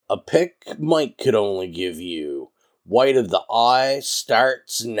A pick Mike could only give you. White of the Eye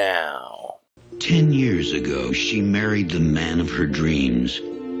starts now. 10 years ago, she married the man of her dreams. I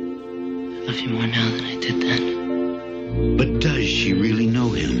love you more now than I did then. But does she really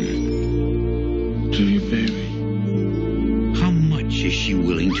know him? Do you, baby? How much is she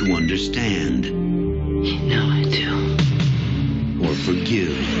willing to understand? You know I do. Or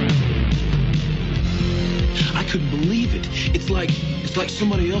forgive? I couldn't believe it. It's like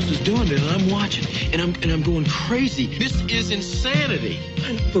somebody else is doing it and I'm watching and I'm going crazy. This is insanity.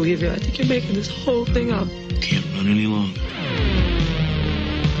 I don't believe you. I think you're making this whole thing up. Can't run any longer.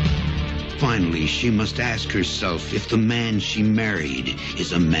 Finally, she must ask herself if the man she married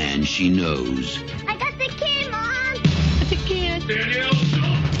is a man she knows. I got the key, Mom! The kid. Danielle, Come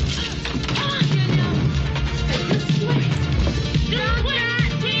on, Danielle! This way! This way!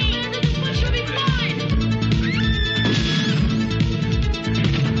 This one should be fine!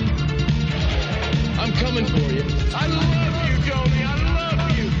 I'm coming for you. I love you, Jody. I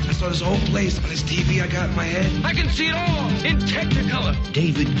love you. I saw this whole place on this TV I got in my head. I can see it all in Technicolor.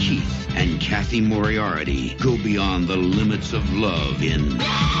 David Keith and Kathy Moriarty go beyond the limits of love in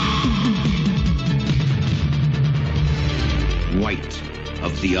White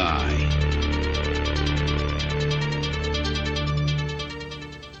of the Eye.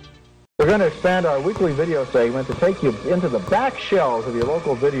 We're going to expand our weekly video segment to take you into the back shelves of your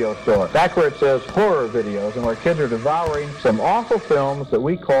local video store, back where it says horror videos, and where kids are devouring some awful films that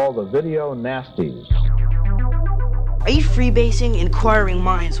we call the video nasties. Are you freebasing? Inquiring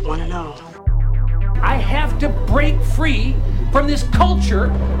minds want to know. I have to break free from this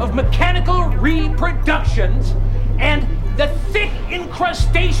culture of mechanical reproductions and the thick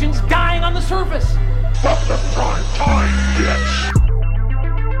incrustations dying on the surface. Fuck the prime time, bitch!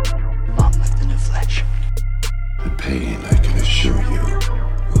 Mom with the new Fletch. The pain, I can assure you,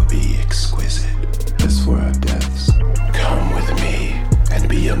 will be exquisite. As for our deaths, come with me and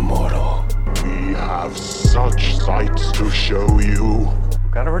be immortal. We have such sights to show you.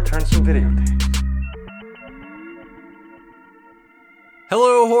 Gotta return some videotapes.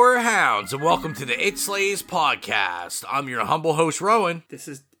 Hello, horror hounds, and welcome to the It Slays podcast. I'm your humble host, Rowan. This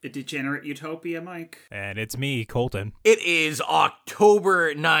is a Degenerate Utopia, Mike. And it's me, Colton. It is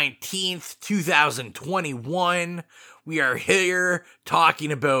October 19th, 2021. We are here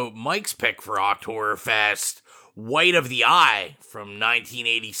talking about Mike's pick for Octoberfest, White of the Eye from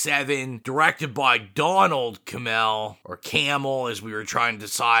 1987, directed by Donald Cammell, or Camel, as we were trying to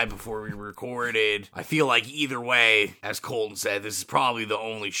decide before we recorded. I feel like either way, as Colton said, this is probably the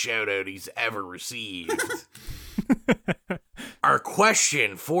only shout out he's ever received. Our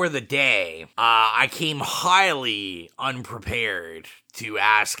question for the day, I came highly unprepared to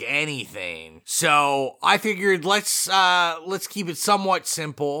ask anything, so I figured let's keep it somewhat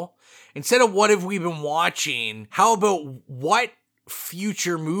simple. Instead of what have we been watching, how about what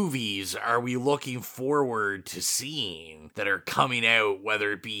future movies are we looking forward to seeing that are coming out,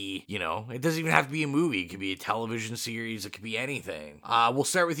 whether it be, it doesn't even have to be a movie. It could be a television series. It could be anything. We'll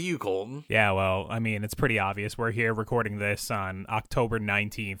start with you, Colton. Yeah, well, I mean, it's pretty obvious. We're here recording this on October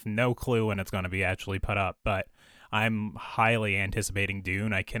 19th. No clue when it's going to be actually put up, but I'm highly anticipating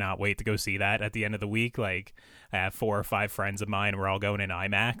Dune. I cannot wait to go see that at the end of the week. Like, I have 4 or 5 friends of mine. We're all going in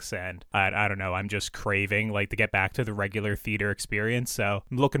IMAX, and I don't know. I'm just craving, to get back to the regular theater experience. So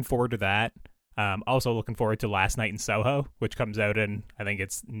I'm looking forward to that. Also looking forward to Last Night in Soho, which comes out in, I think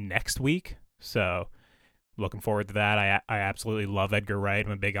it's next week. So looking forward to that. I absolutely love Edgar Wright.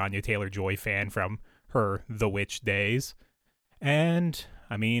 I'm a big Anya Taylor-Joy fan from her The Witch days. And,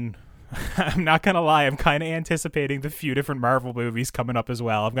 I mean, I'm not gonna lie, I'm kind of anticipating the few different Marvel movies coming up as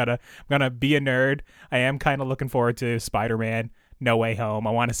well. I'm gonna be a nerd. I am kind of looking forward to Spider-Man No Way Home.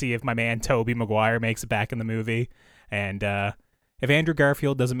 I want to see if my man Tobey Maguire makes it back in the movie, and if Andrew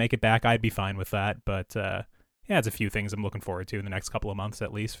Garfield doesn't make it back, I'd be fine with that. But yeah, it's a few things I'm looking forward to in the next couple of months,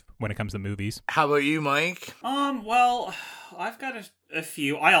 at least when it comes to movies. How about you, Mike? Well, I've got a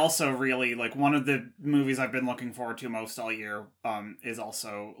few. I also really, one of the movies I've been looking forward to most all year is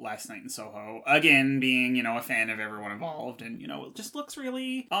also Last Night in Soho. Again, being, a fan of everyone involved, and, it just looks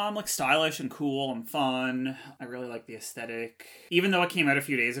really, stylish and cool and fun. I really like the aesthetic. Even though it came out a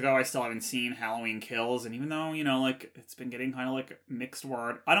few days ago, I still haven't seen Halloween Kills, and even though, it's been getting kind of mixed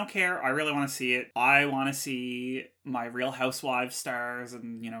word, I don't care. I really want to see it. I want to see my Real Housewives stars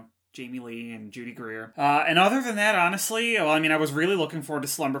and, Jamie Lee and Judy Greer. And other than that, honestly, I was really looking forward to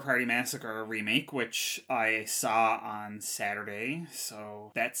Slumber Party Massacre remake, which I saw on Saturday.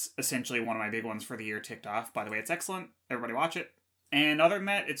 So that's essentially one of my big ones for the year ticked off. By the way, it's excellent. Everybody watch it. And other than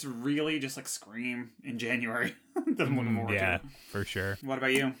that, it's really just like Scream in January that I'm looking forward Yeah, to. for sure. What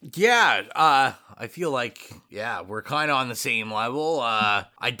about you? Yeah, I feel like, we're kind of on the same level.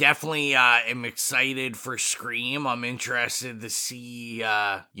 I definitely am excited for Scream. I'm interested to see,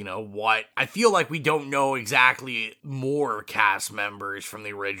 what... I feel like we don't know exactly more cast members from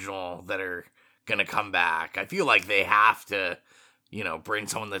the original that are gonna come back. I feel like they have to... bring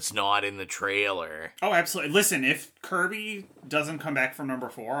someone that's not in the trailer. Oh, absolutely. Listen, if Kirby doesn't come back from number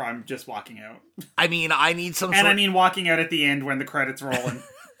 4, I'm just walking out. I mean, I need some And I mean walking out at the end when the credits roll and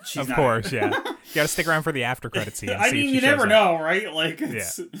she's of not course, out. yeah. You gotta stick around for the after credit scene. I mean, you never know, right? Like,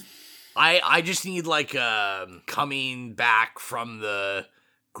 it's... Yeah. I just need, like, coming back from the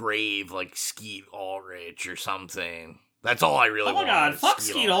grave, like, Skeet Ulrich or something. That's all I really want. Oh my god, fuck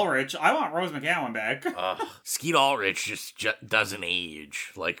Skeet Ulrich. I want Rose McGowan back. Skeet Ulrich just doesn't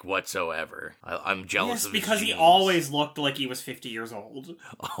age, like, whatsoever. I'm jealous of his because he genes. always looked like he was 50 years old.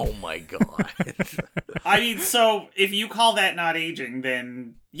 Oh my god. I mean, so, if you call that not aging,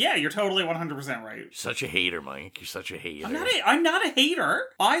 then, yeah, you're totally 100% right. You're such a hater, Mike. You're such a hater. I'm not a hater.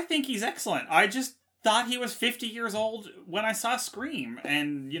 I think he's excellent. I just thought he was 50 years old when I saw Scream,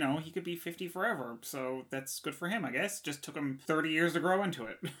 and, he could be 50 forever, so that's good for him, I guess. Just took him 30 years to grow into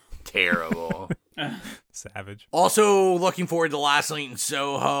it. Terrible. Savage. Also, looking forward to Last Night in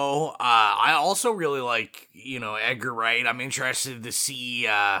Soho. I also really like, Edgar Wright. I'm interested to see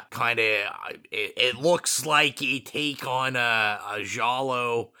it looks like a take on a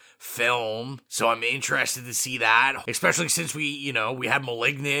Giallo film, so I'm interested to see that, especially since we had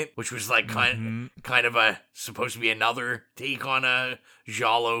Malignant, which was like kind of a supposed to be another take on a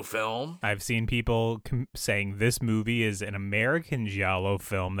Giallo film. I've seen people saying this movie is an American Giallo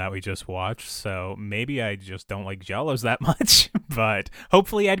film that we just watched, so maybe I just don't like Giallos that much, but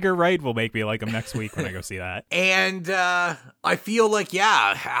hopefully Edgar Wright will make me like him next week when I go see that. And I feel like,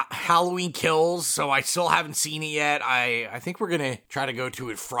 Halloween Kills, so I still haven't seen it yet. I think we're gonna try to go to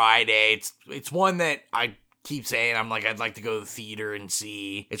it Friday. It's one that I keep saying I'd like to go to the theater and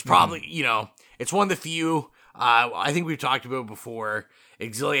see. It's probably, it's one of the few, I think we've talked about before,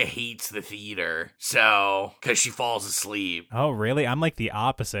 Exilia hates the theater, so, because she falls asleep. Oh, really? I'm like the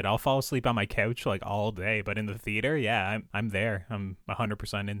opposite. I'll fall asleep on my couch like all day, but in the theater, yeah, I'm there. I'm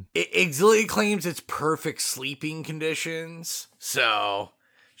 100% in. Exilia claims it's perfect sleeping conditions, so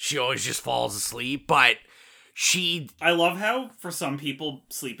she always just falls asleep, but I love how, for some people,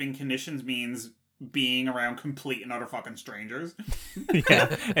 sleeping conditions means being around complete and utter fucking strangers.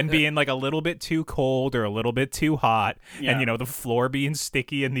 Yeah, and being like a little bit too cold or a little bit too hot, yeah. And the floor being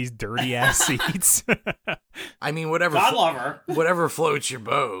sticky in these dirty ass seats. I mean, whatever. God love her. Whatever floats your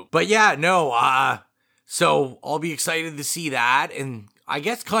boat. But yeah, no. So I'll be excited to see that, and I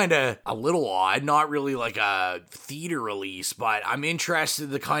guess kind of a little odd, not really like a theater release, but I'm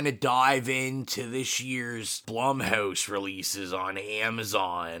interested to kind of dive into this year's Blumhouse releases on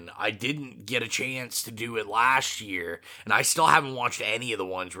Amazon. I didn't get a chance to do it last year, and I still haven't watched any of the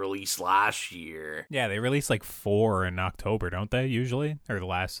ones released last year. Yeah, they release like 4 in October, don't they, usually? Or the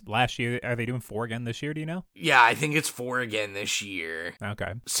last year, are they doing 4 again this year, do you know? Yeah, I think it's 4 again this year.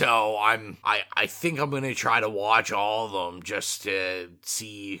 Okay. So I think I'm going to try to watch all of them just to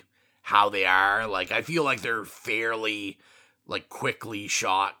see how they are. Like, I feel like they're fairly like quickly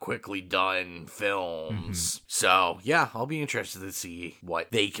shot, quickly done films. So yeah, I'll be interested to see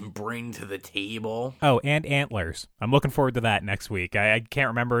what they can bring to the table. Oh, and Antlers. I'm looking forward to that next week. I can't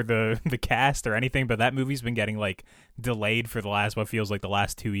remember the cast or anything, but that movie's been getting like delayed for what feels like the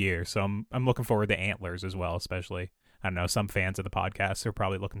last 2 years. So I'm looking forward to Antlers as well, especially. I don't know, some fans of the podcast are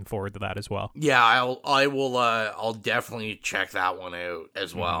probably looking forward to that as well. Yeah, I'll definitely check that one out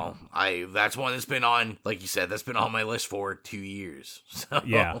as well. That's one that's been on, like you said, that's been on my list for 2 years. So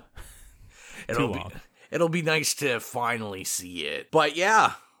yeah. It'll be nice to finally see it. But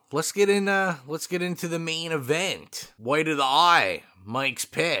yeah, let's get into the main event. White of the Eye, Mike's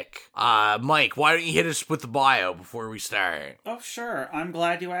pick. Mike, why don't you hit us with the bio before we start? Oh, sure. I'm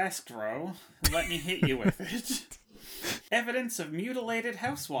glad you asked, Ro. Let me hit you with it. Evidence of mutilated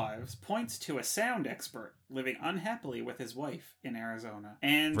housewives points to a sound expert living unhappily with his wife in Arizona.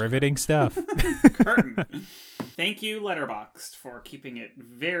 And riveting stuff. Curtain. Thank you, Letterboxd, for keeping it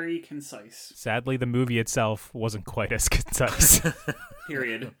very concise. Sadly, the movie itself wasn't quite as concise.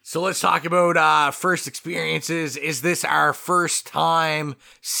 Period. So let's talk about first experiences. Is this our first time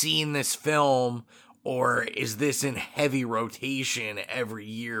seeing this film? Or is this in heavy rotation every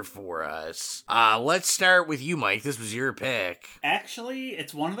year for us? Let's start with you, Mike. This was your pick. Actually,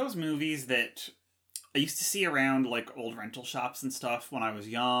 it's one of those movies that I used to see around like old rental shops and stuff when I was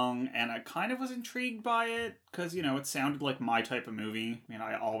young, and I kind of was intrigued by it because, you know, it sounded like my type of movie. I mean,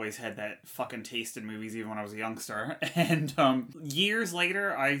 I always had that fucking taste in movies even when I was a youngster. And years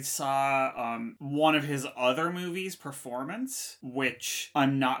later, I saw one of his other movies, Performance, which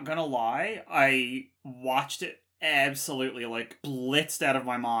I'm not gonna lie, I watched it absolutely like blitzed out of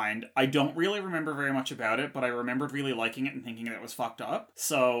my mind. I don't really remember very much about it, but I remembered really liking it and thinking that it was fucked up.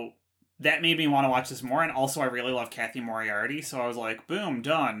 So that made me want to watch this more, and also I really love Kathy Moriarty, so I was like, boom,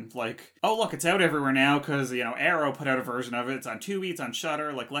 done. Like, oh look, it's out everywhere now, because, you know, Arrow put out a version of it, it's on Tubi, it's on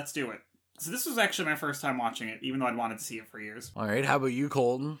Shudder, like, let's do it. So this was actually my first time watching it, even though I'd wanted to see it for years. All right, how about you,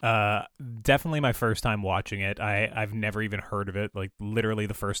 Colton? Definitely my first time watching it. I've never even heard of it. Like, literally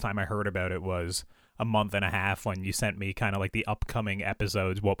the first time I heard about it was a month and a half when you sent me kind of like the upcoming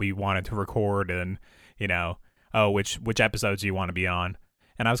episodes, what we wanted to record, and, you know, oh, which episodes do you want to be on?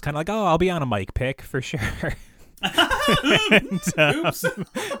 And I was kind of like, oh, I'll be on a Mike pick for sure. Oops.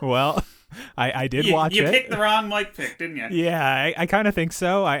 Well, I did watch it. You picked the wrong Mike pick, didn't you? Yeah, I kind of think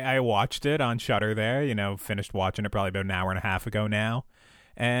so. I watched it on Shudder there, you know, finished watching it probably about an hour and a half ago now.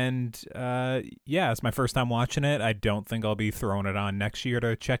 And yeah, it's my first time watching it. I don't think I'll be throwing it on next year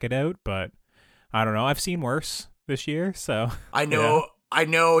to check it out, but I don't know. I've seen worse this year, so. I know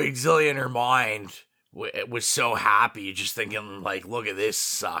Exilia in her mind was so happy just thinking, like, look at this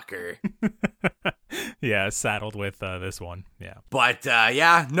sucker. Yeah, saddled with this one. Yeah. But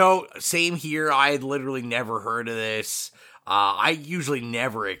yeah, no, same here. I had literally never heard of this. I usually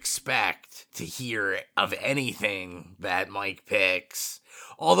never expect to hear of anything that Mike picks.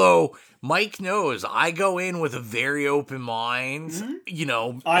 Although Mike knows I go in with a very open mind. Mm-hmm. You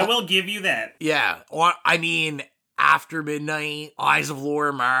know, I will give you that. Yeah. I mean, After Midnight, Eyes of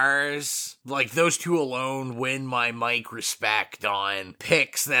Laura Mars, like those two alone win my Mike respect on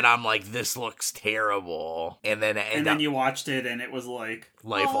picks that I'm like, this looks terrible. And then you watched it and it was like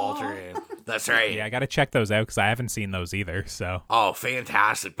life altering. That's right. Yeah, I got to check those out because I haven't seen those either. So. Oh,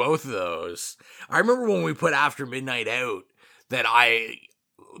 fantastic. Both of those. I remember when we put After Midnight out that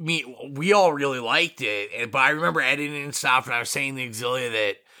we all really liked it. But I remember editing and stuff, and I was saying to Exilia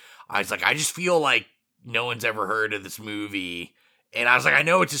that I was like, I just feel like no one's ever heard of this movie. And I was like, I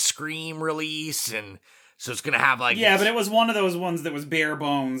know it's a Scream release, and so it's going to have like... Yeah, but it was one of those ones that was bare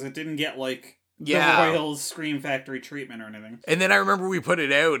bones. It didn't get like the Royals Scream Factory treatment or anything. And then I remember we put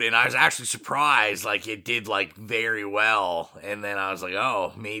it out, and I was actually surprised. Like, it did like very well. And then I was like,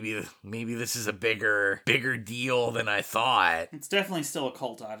 oh, maybe this is a bigger deal than I thought. It's definitely still a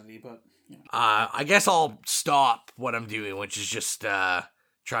cult oddity, but... Yeah. I guess I'll stop what I'm doing, which is just...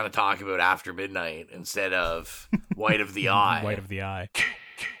 trying to talk about After Midnight instead of White of the Eye. White of the Eye.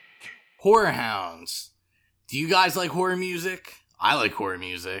 Horror Hounds. Do you guys like horror music? I like horror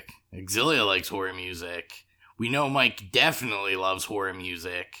music. Exilia likes horror music. We know Mike definitely loves horror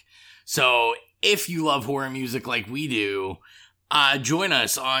music. So if you love horror music like we do, join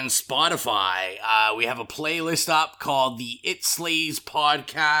us on Spotify. We have a playlist up called the It Slays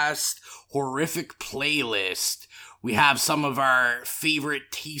Podcast Horrific Playlist. We have some of our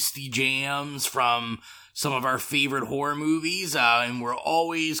favorite tasty jams from some of our favorite horror movies, and we're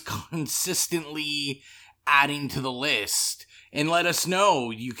always consistently adding to the list. And let us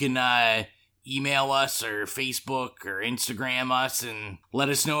know. You can email us or Facebook or Instagram us and let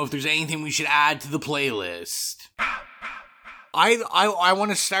us know if there's anything we should add to the playlist. I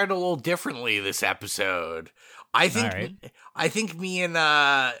want to start a little differently this episode. I think me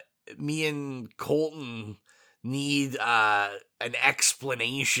and Colton need an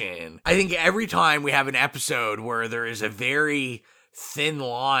explanation. I think every time we have an episode where there is a very thin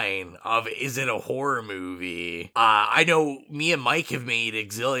line of, is it a horror movie? I know me and Mike have made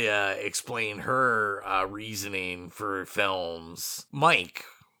Exilia explain her reasoning for films. Mike,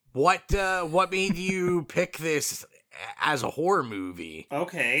 what made you pick this as a horror movie?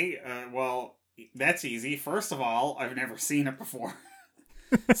 Okay, well, that's easy. First of all, I've never seen it before.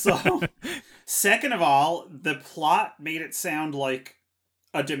 So, second of all, the plot made it sound like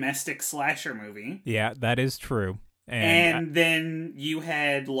a domestic slasher movie. Yeah, that is true. And then you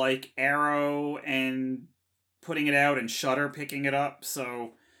had, like, Arrow and putting it out and Shudder picking it up.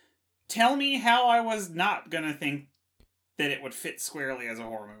 So, tell me how I was not gonna think that it would fit squarely as a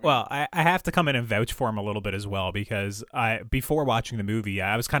horror movie. Well, I have to come in and vouch for him a little bit as well, because before watching the movie,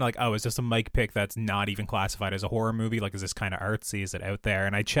 I was kind of like, oh, is this a Mike pick that's not even classified as a horror movie? Like, is this kind of artsy? Is it out there?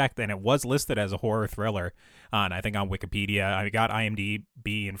 And I checked, and it was listed as a horror thriller on, I think, on Wikipedia. I got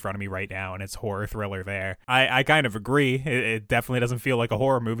IMDb in front of me right now, and it's horror thriller there. I kind of agree. It definitely doesn't feel like a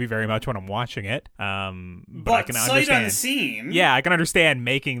horror movie very much when I'm watching it. But I can sight understand. Unseen. Yeah, I can understand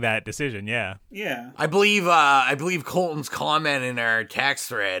making that decision. Yeah. Yeah. I believe Colton's comment in our text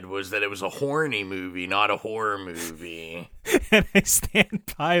thread was that it was a horny movie, not a horror movie. And I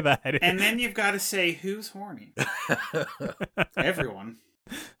stand by that. And then you've got to say, who's horny? Everyone.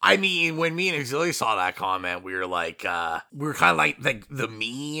 I mean, when me and Auxilia saw that comment, we were like, we were kind of like the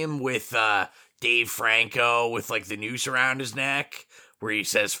meme with Dave Franco with like the noose around his neck, where he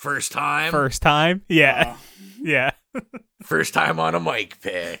says first time. First time? Yeah. Yeah. First time on a Mike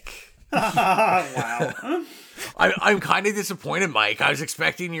pick. Wow. I'm kind of disappointed, Mike. I was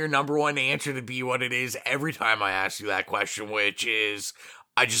expecting your number one answer to be what it is every time I ask you that question, which is,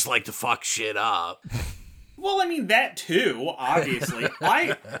 I just like to fuck shit up. Well, I mean, that too, obviously.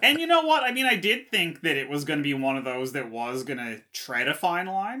 And you know what? I mean, I did think that it was going to be one of those that was going to tread a fine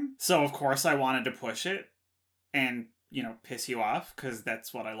line. So, of course, I wanted to push it and, you know, piss you off, because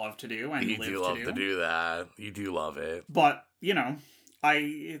that's what I love to do and you live do love to do that. You do love it. But, you know,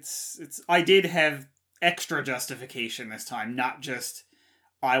 I did have extra justification this time, not just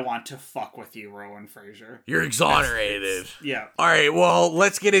I want to fuck with you, Rowan Fraser. You're exonerated. Yeah. All right, well,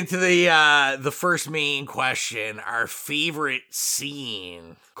 let's get into the first main question, our favorite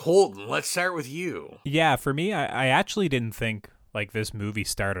scene. Colton, let's start with you. Yeah, for me, I actually didn't think like this movie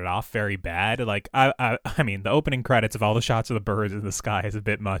started off very bad. Like I mean, the opening credits of all the shots of the birds in the sky is a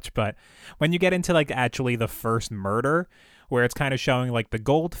bit much, but when you get into like actually the first murder, where it's kind of showing like the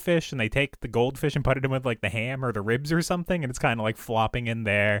goldfish, and they take the goldfish and put it in with like the ham or the ribs or something, and it's kind of like flopping in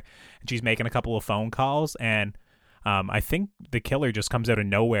there, and she's making a couple of phone calls, and I think the killer just comes out of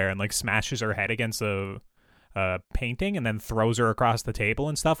nowhere and like smashes her head against a painting and then throws her across the table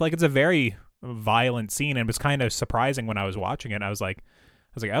and stuff. Like, it's a very violent scene, and it was kind of surprising when I was watching it. I was like,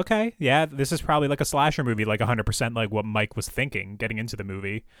 okay, yeah, this is probably like a slasher movie, like 100% like what Mike was thinking getting into the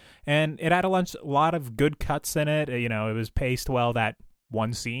movie. And it had a lot of good cuts in it. You know, it was paced well, that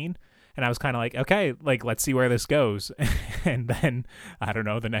one scene. And I was kind of like, okay, like, let's see where this goes. And then, I don't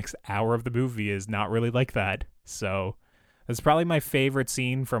know, the next hour of the movie is not really like that. So that's probably my favorite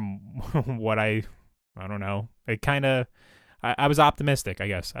scene from what I don't know. It kind of, I was optimistic, I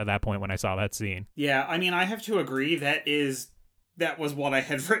guess, at that point when I saw that scene. Yeah, I mean, I have to agree that was what I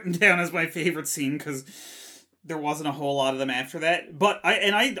had written down as my favorite scene, because there wasn't a whole lot of them after that. But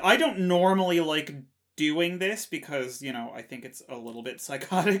I don't normally like doing this, because, you know, I think it's a little bit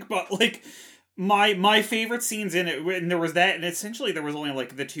psychotic, but like my favorite scenes in it, and there was that, and essentially there was only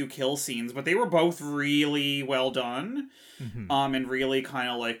like the two kill scenes, but they were both really well done. Mm-hmm. And really kind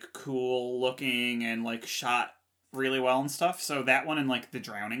of like cool looking and like shot really well and stuff. So that one and like the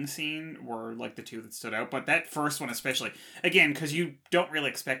drowning scene were like the two that stood out. But that first one especially, again, because you don't really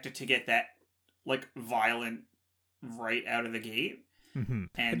expect it to get that like violent right out of the gate. Mm-hmm.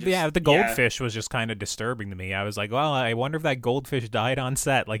 And the goldfish was just kind of disturbing to me. I was like, well, I wonder if that goldfish died on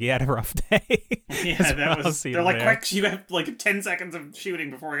set. Like, he had a rough day. Yeah, that was. They're like, quick, you have like 10 seconds of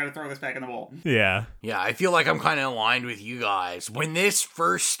shooting before we got to throw this back in the bowl. Yeah. Yeah, I feel like I'm kind of aligned with you guys. When this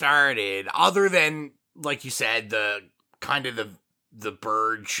first started, other than, like you said, the kind of the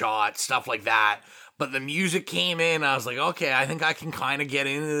bird shot, stuff like that, but the music came in, I was like, okay, I think I can kind of get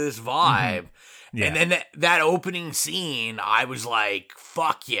into this vibe. Mm-hmm. Yeah. And then that opening scene, I was like,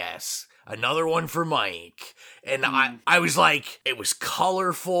 fuck yes, another one for Mike. And I was like, it was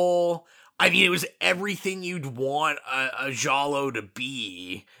colorful. I mean, it was everything you'd want a Giallo to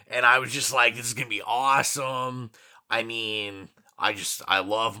be. And I was just like, this is going to be awesome. I mean, I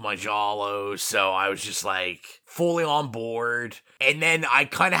love my Giallos, so I was just like fully on board. And then I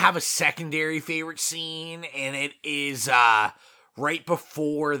kind of have a secondary favorite scene, and it is right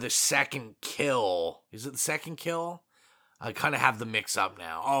before the second kill. Is it the second kill? I kind of have the mix up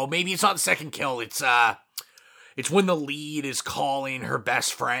now. Oh, maybe it's not the second kill. It's when the lead is calling her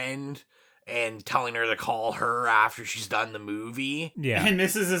best friend and telling her to call her after she's done the movie. Yeah. And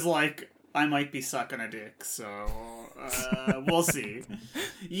Mrs. is like, I might be sucking a dick, so we'll see.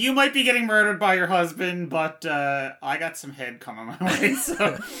 You might be getting murdered by your husband, but I got some head coming my way,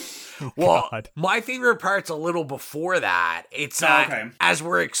 so... Well, my favorite part's a little before that. It's as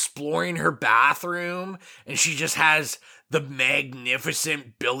we're exploring her bathroom, and she just has the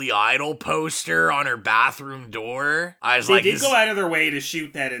magnificent Billy Idol poster on her bathroom door. I was they did go out of their way to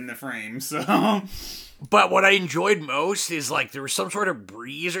shoot that in the frame, so... But what I enjoyed most is like there was some sort of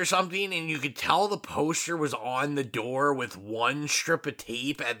breeze or something, and you could tell the poster was on the door with one strip of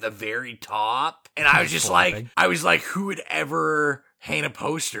tape at the very top. And I was just like, who would ever hang a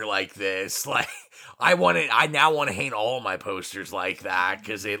poster like this? Like, I now want to hang all my posters like that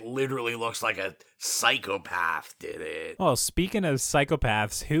because it literally looks like a psychopath did it. Well, speaking of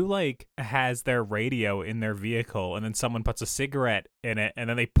psychopaths, who like has their radio in their vehicle and then someone puts a cigarette in it and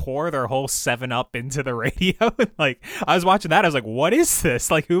then they pour their whole 7-Up into the radio? Like, I was watching that, I was like, what is this?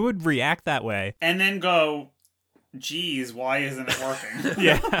 Like, who would react that way? And then go, geez, why isn't it working?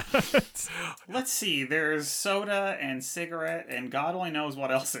 Yeah. Let's see, there's soda and cigarette and God only knows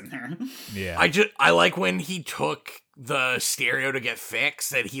what else in there. Yeah. I like when he took the stereo to get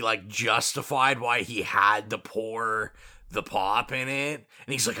fixed, that he like justified why he had to pour the pop in it.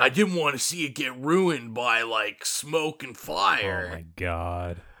 And he's like, I didn't want to see it get ruined by like smoke and fire. Oh my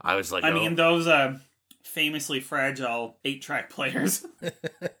God. I was like, I mean, those famously fragile 8-track players.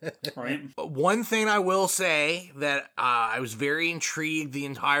 Right? One thing I will say that I was very intrigued the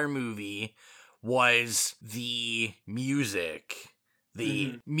entire movie was the music.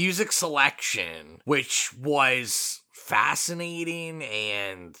 The music selection, which was fascinating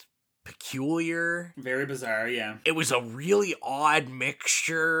and peculiar. Very bizarre, yeah. It was a really odd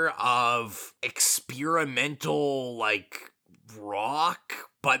mixture of experimental, like, rock,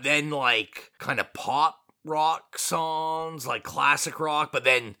 but then, like, kind of pop rock songs, like classic rock, but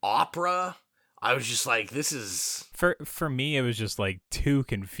then opera. I was just like, this is... For me, it was just, like, too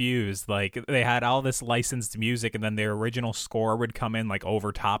confused. Like, they had all this licensed music, and then their original score would come in, like,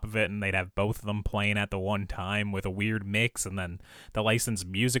 over top of it, and they'd have both of them playing at the one time with a weird mix, and then the licensed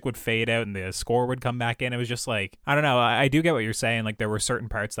music would fade out, and the score would come back in. It was just, like, I don't know. I do get what you're saying. Like, there were certain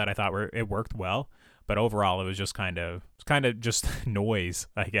parts that I thought it worked well, but overall, it was just kind of just noise,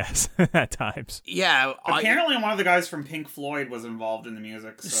 I guess, at times. Yeah. Apparently, one of the guys from Pink Floyd was involved in the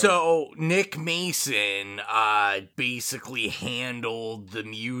music. So Nick Mason basically handled the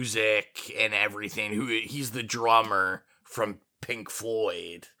music and everything. He's the drummer from Pink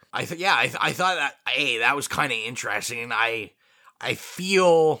Floyd. I thought that, hey, that was kind of interesting. And I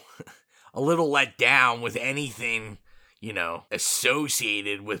feel a little let down with anything, you know,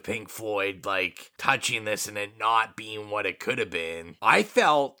 associated with Pink Floyd, like, touching this and it not being what it could have been. I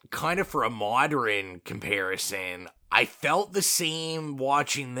felt, kind of for a modern comparison, I felt the same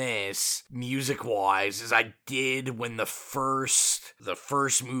watching this, music-wise, as I did when the first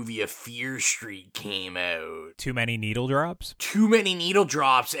movie of Fear Street came out. Too many needle drops? Too many needle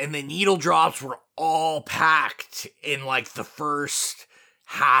drops, and the needle drops were all packed in, like, the first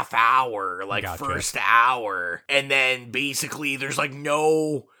half hour, like first hour, and then basically there's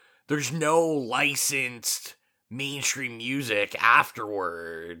no licensed mainstream music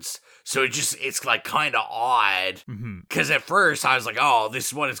afterwards, so it's like kind of odd, because at first I was like, oh, this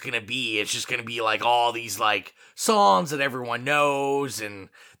is what it's gonna be. It's just gonna be like all these like songs that everyone knows and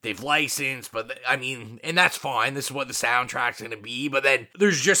they've licensed, but I mean, and that's fine, this is what the soundtrack's gonna be, but then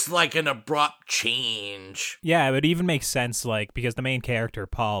there's just like an abrupt change. Yeah, it would even make sense, like, because the main character,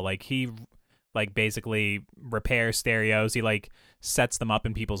 Paul, like, he like basically repairs stereos, he like sets them up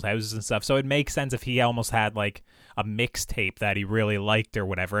in people's houses and stuff, so it makes sense if he almost had like a mixtape that he really liked or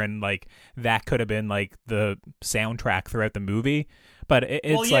whatever, and like that could have been like the soundtrack throughout the movie. But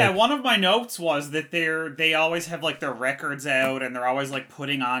it's like, one of my notes was that they always have like their records out and they're always like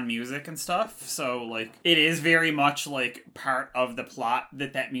putting on music and stuff. So like it is very much like part of the plot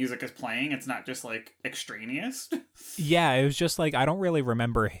that music is playing. It's not just like extraneous. Yeah, it was just like, I don't really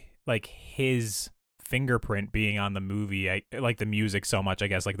remember like his fingerprint being on the movie. I like the music so much, I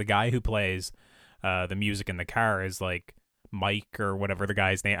guess. Like the guy who plays the music in the car is like Mike or whatever the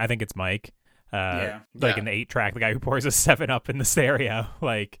guy's name. I think it's Mike. In the 8-track, the guy who pours a 7-Up in the stereo.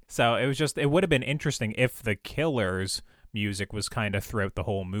 Like, so it would have been interesting if the Killers music was kind of throughout the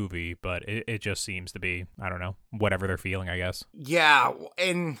whole movie, but it just seems to be, I don't know, whatever they're feeling, I guess. Yeah,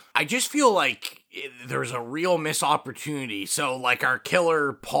 and I just feel like there's a real missed opportunity. So, like, our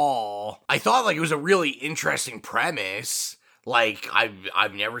killer, Paul, I thought, like, it was a really interesting premise. Like,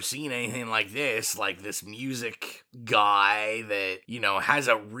 I've never seen anything like this music guy that, you know, has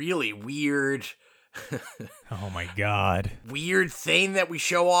a really weird... Oh my God. Weird thing that we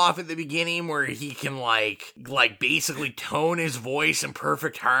show off at the beginning where he can, like basically tone his voice in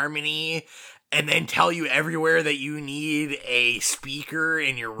perfect harmony and then tell you everywhere that you need a speaker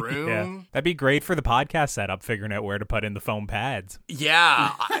in your room. Yeah. That'd be great for the podcast setup, figuring out where to put in the foam pads.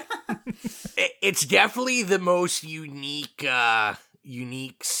 Yeah. It's definitely the most unique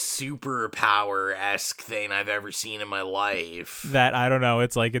unique superpower-esque thing I've ever seen in my life. That, I don't know,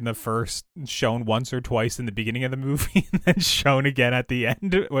 it's like in the first, shown once or twice in the beginning of the movie and then shown again at the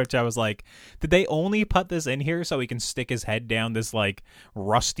end, which I was like, did they only put this in here so he can stick his head down this like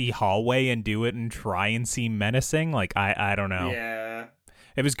rusty hallway and do it and try and seem menacing? Like, I don't know. Yeah.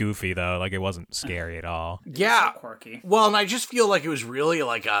 It was goofy though, like it wasn't scary at all. Yeah. So quirky. Well, and I just feel like it was really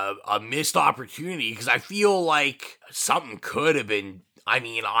like a missed opportunity because I feel like something could have been. I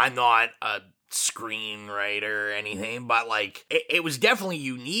mean, I'm not a screenwriter or anything, but like it was definitely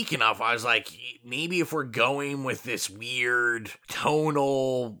unique enough. I was like, maybe if we're going with this weird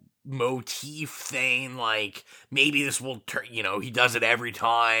tonal motif thing, like maybe this will turn. You know, he does it every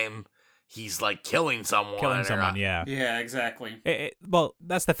time. He's like killing someone. Yeah. Yeah, exactly. Well,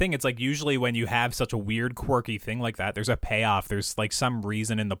 that's the thing. It's like usually when you have such a weird, quirky thing like that, there's a payoff. There's like some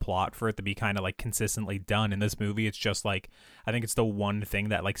reason in the plot for it to be kind of like consistently done. In this movie, it's just like, I think it's the one thing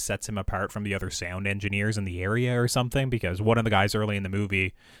that like sets him apart from the other sound engineers in the area or something, because one of the guys early in the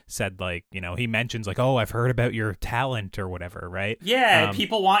movie said like, you know, he mentions like, oh, I've heard about your talent or whatever, right? Yeah,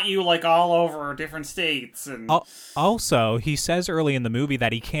 people want you like all over different states. And also, he says early in the movie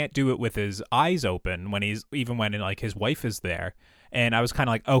that he can't do it with his eyes open when like his wife is there. And I was kind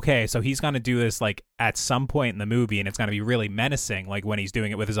of like, okay, so he's going to do this like at some point in the movie, and it's going to be really menacing, like when he's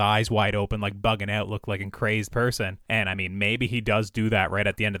doing it with his eyes wide open, like bugging out, look like a crazed person. And I mean, maybe he does do that right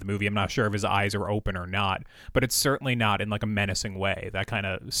at the end of the movie. I'm not sure if his eyes are open or not, but it's certainly not in like a menacing way. That kind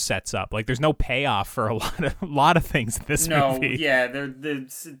of sets up, like there's no payoff for a lot of things in this movie. Yeah,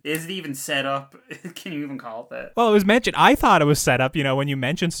 is it even set up? Can you even call it that? Well, it was mentioned. I thought it was set up. You know, when you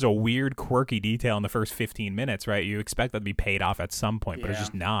mention such a weird, quirky detail in the first 15 minutes, right? You expect that to be paid off at some point, but it's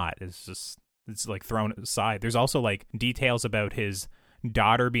just not. It's like thrown aside. There's also like details about his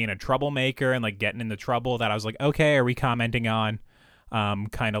daughter being a troublemaker and like getting into trouble that I was like, okay, are we commenting on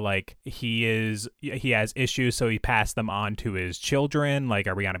kind of like he has issues, so he passed them on to his children? Like,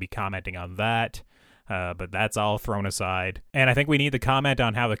 are we going to be commenting on that? But that's all thrown aside. And I think we need to comment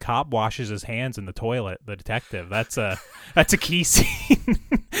on how the cop washes his hands in the toilet, the detective. That's a key scene.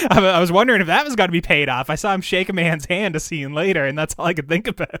 I was wondering if that was going to be paid off. I saw him shake a man's hand a scene later, and that's all I could think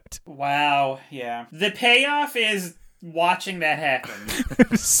about. Wow, yeah. The payoff is watching that happen.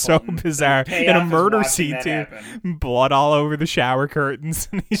 It's so bizarre. In a murder scene, too. Blood all over the shower curtains,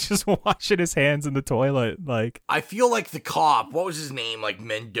 and he's just washing his hands in the toilet. Like, I feel like the cop, what was his name? Like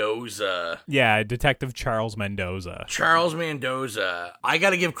Mendoza. Yeah, Detective Charles Mendoza. Charles Mendoza. I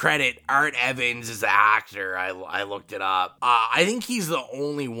gotta give credit. Art Evans is the actor. I looked it up. I think he's the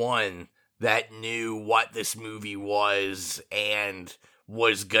only one that knew what this movie was and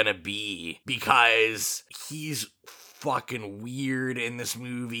was gonna be, because he's fucking weird in this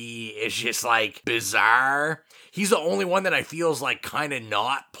movie. It's just like bizarre. He's the only one that I feel is like kind of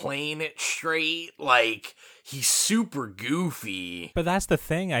not playing it straight. Like, he's super goofy. But that's the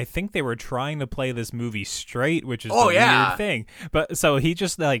thing. I think they were trying to play this movie straight, which is the weird thing. But so he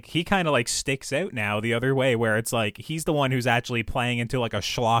just like, he kind of like sticks out now the other way, where it's like he's the one who's actually playing into like a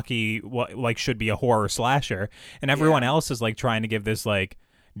schlocky, what like should be a horror slasher, and everyone else is like trying to give this like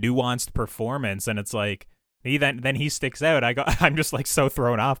nuanced performance, and it's like then he sticks out. I'm just like so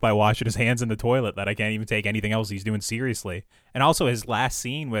thrown off by washing his hands in the toilet that I can't even take anything else he's doing seriously. And also his last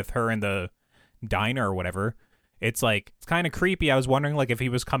scene with her in the diner or whatever, it's like, it's kind of creepy. I was wondering like if he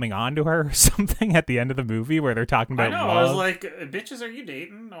was coming on to her or something at the end of the movie where they're talking about love. I was like, bitches, are you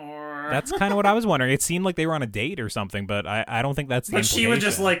dating? Or that's kind of what I was wondering. It seemed like they were on a date or something, but I don't think that's the implication. She would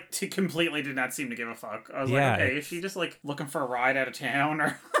just like completely did not seem to give a fuck. I was like, okay, is she just like looking for a ride out of town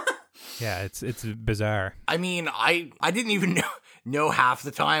or... Yeah, it's bizarre. I mean, I didn't even know half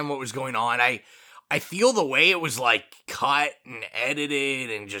the time what was going on. I feel the way it was like cut and edited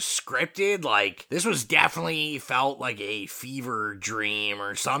and just scripted, like this was definitely felt like a fever dream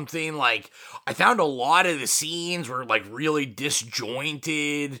or something. Like, I found a lot of the scenes were like really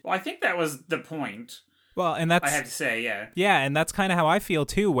disjointed. Well, I think that was the point. Well, and that's... I have to say, yeah. Yeah, and that's kind of how I feel,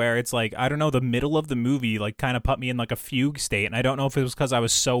 too, where it's like, I don't know, the middle of the movie, like, kind of put me in, like, a fugue state, and I don't know if it was because I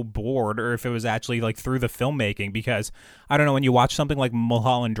was so bored or if it was actually, like, through the filmmaking, because, I don't know, when you watch something like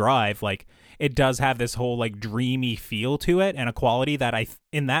Mulholland Drive, like, it does have this whole, like, dreamy feel to it, and a quality that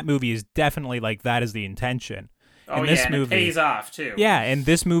in that movie is definitely, like, that is the intention. Oh, yeah, and it pays off, too. Yeah, in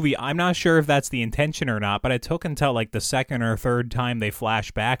this movie, I'm not sure if that's the intention or not, but it took until, like, the second or third time they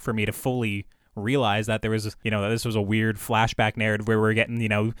flash back for me to fully realize that there was, you know, that this was a weird flashback narrative where we're getting, you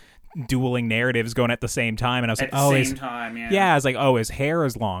know, dueling narratives going at the same time, and I was at like, oh, the same time, I was like, oh, his hair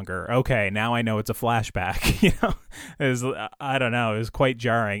is longer. Okay, now I know it's a flashback. You know, I don't know, it was quite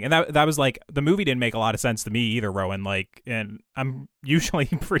jarring, and that was like, the movie didn't make a lot of sense to me either, Rowan. Like, and I'm usually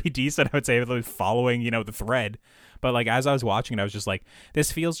pretty decent, I would say, with following, you know, the thread. But like, as I was watching it, I was just like,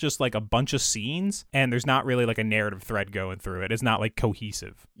 this feels just like a bunch of scenes, and there's not really like a narrative thread going through it. It's not like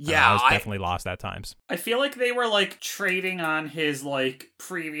cohesive. Yeah, I was definitely lost at times. I feel like they were like trading on his like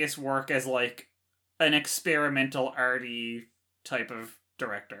previous work as like an experimental arty type of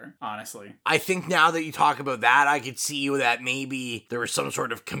director, honestly. I think now that you talk about that, I could see that maybe there was some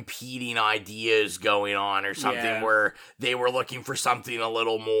sort of competing ideas going on or something where they were looking for something a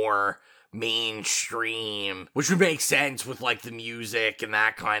little more mainstream, which would make sense with like the music and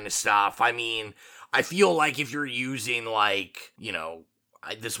that kind of stuff. I mean, I feel like if you're using like, you know,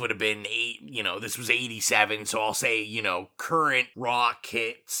 this would have been this was 87, so I'll say, you know, current rock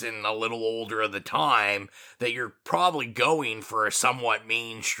hits and a little older at the time, that you're probably going for a somewhat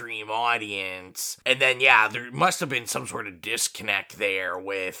mainstream audience. And then, yeah, there must have been some sort of disconnect there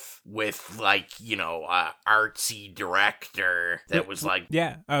with like, you know, artsy director that was like...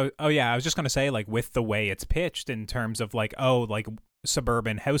 Yeah. Oh yeah, I was just going to say, like, with the way it's pitched in terms of like, oh, like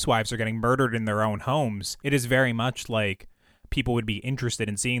suburban housewives are getting murdered in their own homes, it is very much like people would be interested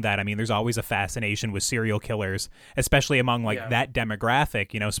in seeing that. I mean, there's always a fascination with serial killers, especially among like that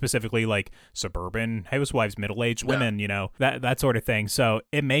demographic, you know, specifically like suburban housewives, middle-aged women, you know, that sort of thing. So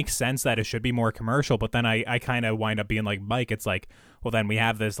it makes sense that it should be more commercial, but then I kind of wind up being like Mike. It's like, well, then we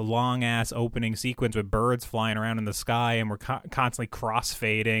have this long-ass opening sequence with birds flying around in the sky, and we're constantly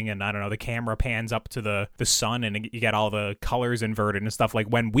cross-fading, and I don't know, the camera pans up to the sun, and you get all the colors inverted and stuff. Like,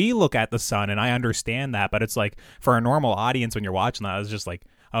 when we look at the sun, and I understand that, but it's like, for a normal audience, when you're watching that, it's just like,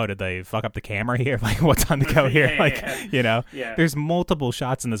 oh, did they fuck up the camera here? Like, what's on the go here? You know? Yeah. There's multiple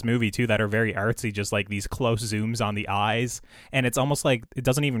shots in this movie, too, that are very artsy, just like these close zooms on the eyes. And it's almost like it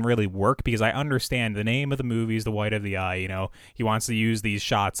doesn't even really work, because I understand the name of the movie is The White of the Eye, you know? He wants to use these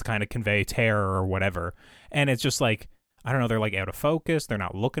shots to kind of convey terror or whatever. And it's just like, I don't know, they're like out of focus. They're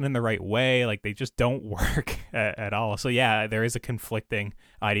not looking in the right way. Like, they just don't work at all. So, yeah, there is a conflicting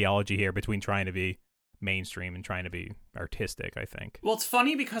ideology here between trying to be mainstream and trying to be artistic, I think. Well, it's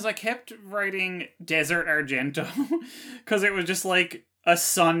funny because I kept writing Desert Argento because it was just like a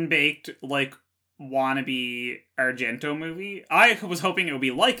sun-baked, like, wannabe Argento movie. I was hoping it would be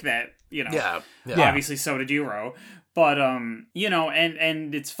like that, you know. Yeah. Obviously, so did you, Ro. But, you know,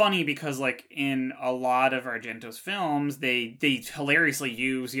 and it's funny because, like, in a lot of Argento's films, they hilariously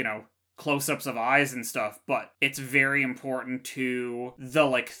use, you know, close-ups of eyes and stuff, but it's very important to the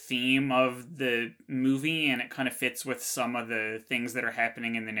like theme of the movie, and it kind of fits with some of the things that are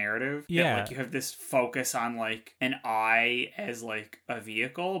happening in the narrative. Yeah, like you have this focus on like an eye as like a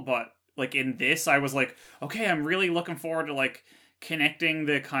vehicle, but like in this I was like, okay, I'm really looking forward to like connecting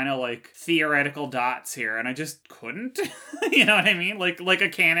the kind of like theoretical dots here, and I just couldn't. You know what I mean? Like a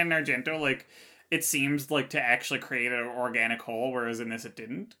Canon Argento, like it seems like to actually create an organic whole, whereas in this it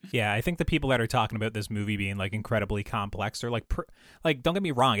didn't. Yeah, I think the people that are talking about this movie being like incredibly complex, they're like, don't get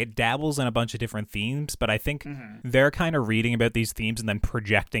me wrong, it dabbles in a bunch of different themes, but I think they're kind of reading about these themes and then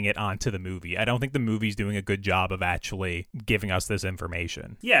projecting it onto the movie. I don't think the movie's doing a good job of actually giving us this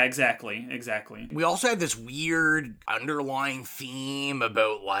information. Yeah, exactly. We also had this weird underlying theme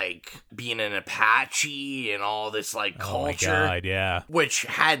about like being an Apache and all this like culture. Oh my God, yeah. Which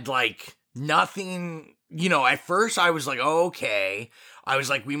had like nothing, you know, at first I was like, oh, okay. I was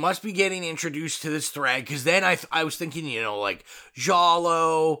like, we must be getting introduced to this thread, because then I was thinking, you know, like,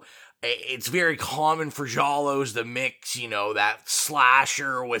 Giallo, it's very common for Giallos to mix, you know, that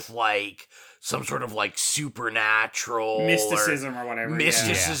slasher with, like, some sort of, like, supernatural... mysticism or whatever.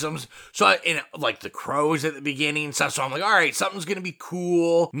 Mysticisms. Yeah. So, in like, the crows at the beginning, so I'm like, all right, something's gonna be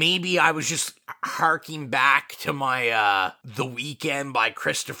cool. Maybe I was just harking back to my, The Weekend by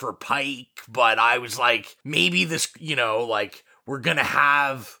Christopher Pike, but I was like, maybe this, you know, like, we're gonna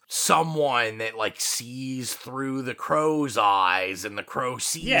have someone that, like, sees through the crow's eyes, and the crow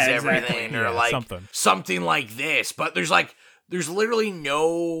sees everything, or, like, something like this. But there's literally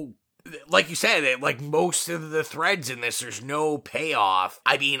no... Like you said, like most of the threads in this, there's no payoff.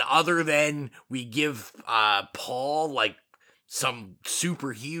 I mean, other than we give Paul like some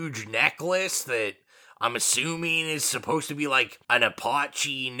super huge necklace that I'm assuming is supposed to be like an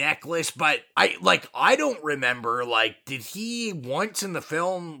Apache necklace, but I don't remember, like, did he once in the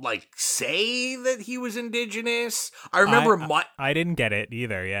film, like, say that he was indigenous? I remember I didn't get it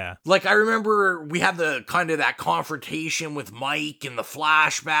either, yeah. Like, I remember we had the kind of that confrontation with Mike in the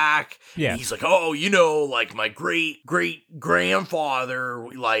flashback. Yeah. He's like, oh, you know, like, my great-great-grandfather,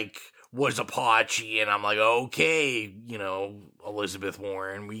 like, was Apache, and I'm like, okay, you know, Elizabeth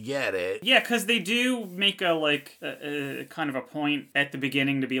Warren, we get it. Yeah, because they do make a kind of a point at the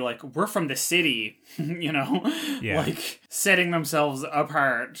beginning to be like, we're from the city, you know, like setting themselves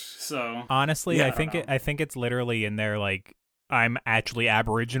apart. So honestly, yeah, I think it's literally in there like, I'm actually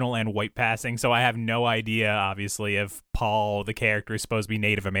Aboriginal and white passing, so I have no idea, obviously, if Paul, the character, is supposed to be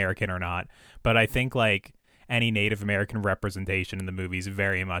Native American or not. But I think like any Native American representation in the movie is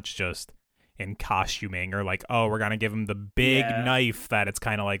very much just in costuming, or like, oh, we're gonna give him the big knife that it's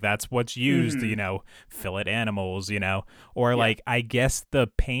kind of like that's what's used to, you know, fillet animals, you know, or like I guess the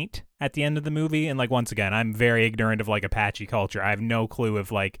paint at the end of the movie. And like, once again, I'm very ignorant of like Apache culture. I have no clue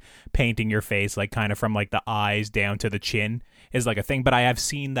if like painting your face like kind of from like the eyes down to the chin is like a thing, but I have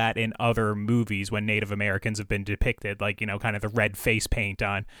seen that in other movies when Native Americans have been depicted, like, you know, kind of the red face paint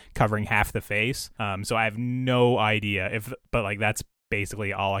on covering half the face. So I have no idea but like that's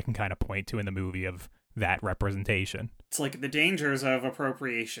basically all I can kind of point to in the movie of that representation. It's like the dangers of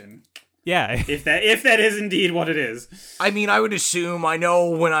appropriation. Yeah. if that is indeed what it is. I mean, I would assume, I know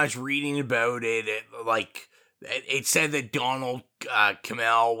when I was reading about it, it said that Donald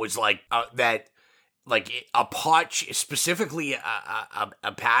Cammell was like, that, like, Apache, specifically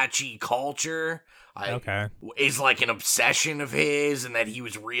Apache culture, is like an obsession of his, and that he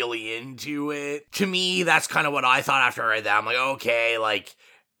was really into it. To me, that's kind of what I thought after I read that. I'm like, okay, like,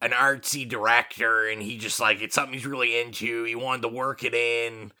 an artsy director, and he just, like, it's something he's really into. He wanted to work it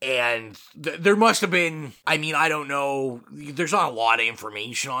in, and there must have been, I mean, I don't know, there's not a lot of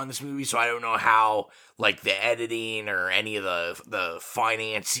information on this movie, so I don't know how, like, the editing or any of the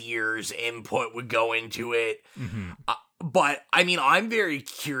financiers' input would go into it. Mm-hmm. But, I mean, I'm very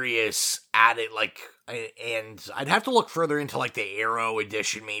curious at it, like, and I'd have to look further into, like, the Arrow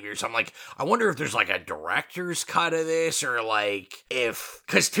edition maybe or something. Like, I wonder if there's, like, a director's cut of this, or, like,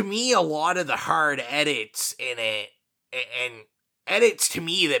 because to me, a lot of the hard edits in it, and edits to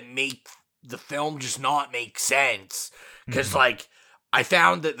me that make the film just not make sense, because, like, I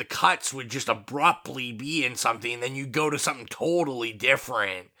found that the cuts would just abruptly be in something, and then you go to something totally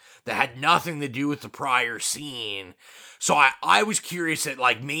different that had nothing to do with the prior scene. So I was curious that,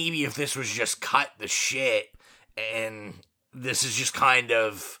 like, maybe if this was just cut the shit, and this is just kind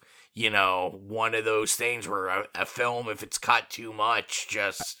of, you know, one of those things where a film, if it's cut too much,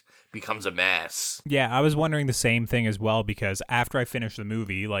 just becomes a mess. Yeah, I was wondering the same thing as well, because after I finished the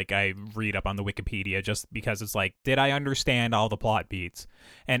movie, like, I read up on the Wikipedia just because it's like, did I understand all the plot beats?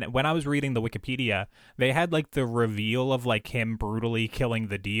 And when I was reading the Wikipedia, they had, like, the reveal of, like, him brutally killing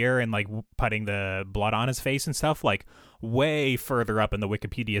the deer and, like, putting the blood on his face and stuff, like, way further up in the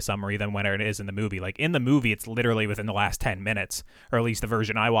Wikipedia summary than when it is in the movie. Like, in the movie, it's literally within the last 10 minutes, or at least the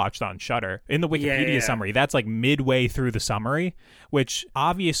version I watched on Shudder. In the Wikipedia summary, that's like midway through the summary, which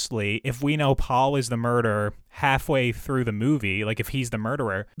obviously, if we know Paul is the murderer halfway through the movie, like if he's the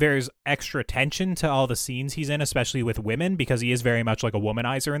murderer, there's extra tension to all the scenes he's in, especially with women, because he is very much like a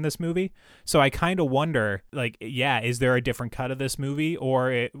womanizer in this movie. So I kind of wonder, like, yeah, is there a different cut of this movie,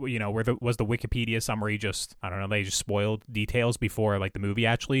 or you know, was the Wikipedia summary just, I don't know, they just spoiled details before like the movie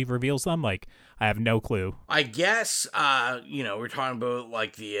actually reveals them? Like, I have no clue. I guess, you know, we're talking about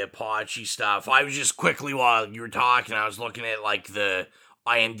like the Apache stuff. I was just quickly, while you were talking, I was looking at like the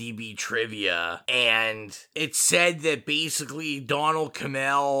IMDb trivia, and it said that basically Donald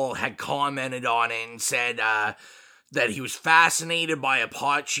Cammell had commented on it and said that he was fascinated by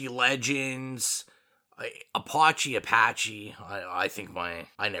Apache legends. Apache. I think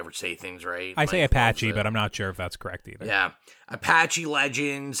I never say things right. I say Apache, but I'm not sure if that's correct either. Yeah. Apache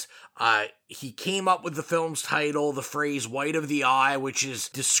legends. He came up with the film's title, the phrase "white of the eye," which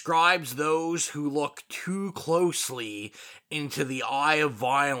describes those who look too closely into the eye of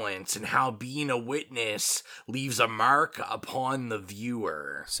violence, and how being a witness leaves a mark upon the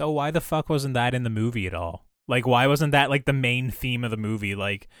viewer. So why the fuck wasn't that in the movie at all? Like, why wasn't that like the main theme of the movie?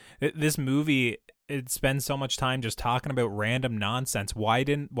 Like, this movie, it spends so much time just talking about random nonsense.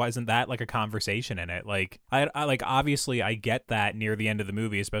 Wasn't that like a conversation in it? Like I like, obviously I get that near the end of the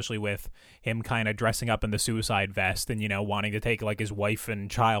movie, especially with him kind of dressing up in the suicide vest and, you know, wanting to take like his wife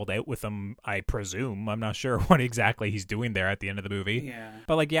and child out with him, I presume. I'm not sure what exactly he's doing there at the end of the movie. Yeah.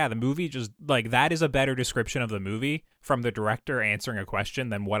 But like, yeah, the movie just like, that is a better description of the movie from the director answering a question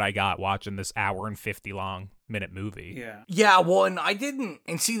than what I got watching this hour and 50 minute movie. Yeah. Yeah, well, and I didn't,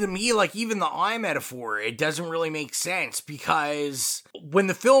 and see, to me, like, even the eye metaphor, it doesn't really make sense, because when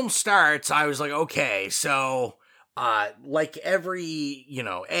the film starts, I was like, okay, so, like every, you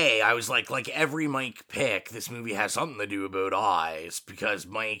know, I was like every Mike pick, this movie has something to do about eyes, because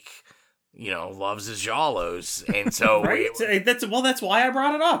Mike, you know, loves his giallos, and so right? That's why I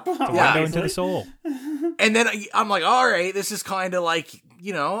brought it up. Yeah, into the soul. And then I'm like, all right, this is kind of like,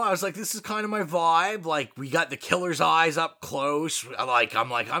 you know, I was like, this is kind of my vibe. Like, we got the killer's eyes up close.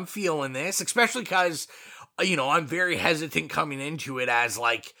 I'm feeling this, especially because, you know, I'm very hesitant coming into it as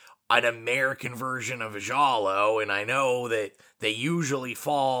like an American version of a giallo, and I know that they usually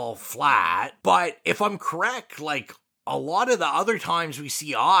fall flat. But if I'm correct, like, a lot of the other times we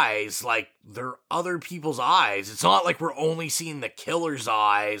see eyes, like, they're other people's eyes. It's not like we're only seeing the killer's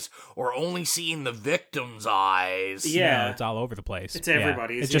eyes or only seeing the victim's eyes. Yeah. No, it's all over the place. It's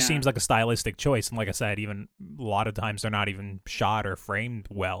everybody's. It just seems like a stylistic choice. And like I said, even a lot of times they're not even shot or framed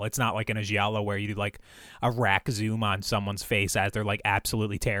well. It's not like in a giallo where you do like a rack zoom on someone's face as they're like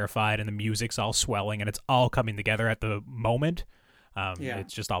absolutely terrified and the music's all swelling and it's all coming together at the moment.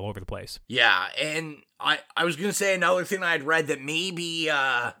 It's just all over the place. Yeah, and I was going to say another thing I had read that maybe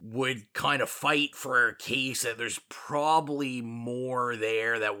would kind of fight for a case that there's probably more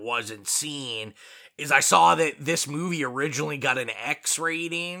there that wasn't seen, is I saw that this movie originally got an X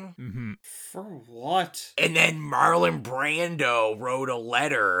rating. Mm-hmm. For what? And then Marlon Brando wrote a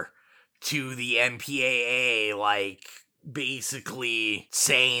letter to the MPAA, like, basically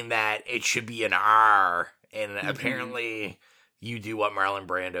saying that it should be an R, and apparently you do what Marlon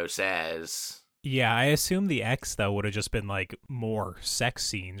Brando says. Yeah, I assume the X, though, would have just been, like, more sex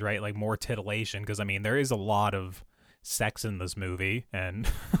scenes, right? Like, more titillation, because, I mean, there is a lot of sex in this movie, and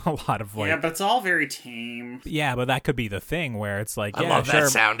a lot of, like... Yeah, but it's all very tame. Yeah, but that could be the thing, where it's like, I love that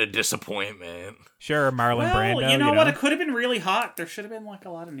sound of disappointment. Sure, Marlon Brando, you know what? It could have been really hot. There should have been, like, a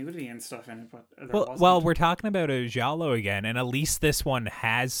lot of nudity and stuff in it, but there wasn't. Well, we're talking about a giallo again, and at least this one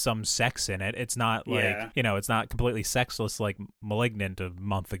has some sex in it. It's not, like, you know, it's not completely sexless like Malignant a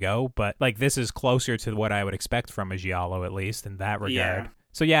month ago, but, like, this is closer to what I would expect from a giallo, at least, in that regard. Yeah.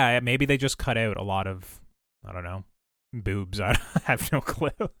 So, yeah, maybe they just cut out a lot of, I don't know, boobs. I have no clue.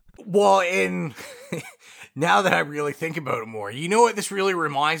 Well, and now that I really think about it more, you know what this really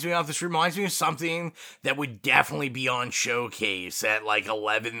reminds me of? This reminds me of something that would definitely be on Showcase at like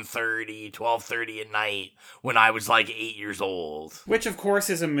 11:30, 12:30 at night when I was like 8 years old. Which, of course,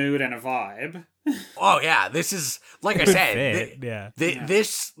 is a mood and a vibe. Oh yeah, this is, like I said,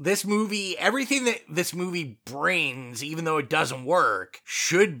 this movie, everything that this movie brings, even though it doesn't work,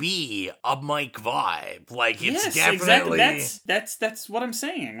 should be a Mike vibe. Like, it's definitely exactly. That's what I'm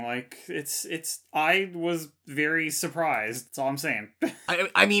saying. Like, it's I was very surprised. That's all I'm saying.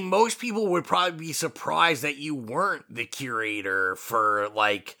 I mean, most people would probably be surprised that you weren't the curator for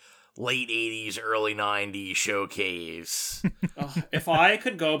like late 80s, early 90s Showcase. If I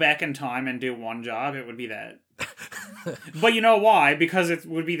could go back in time and do one job, it would be that. But you know why? Because it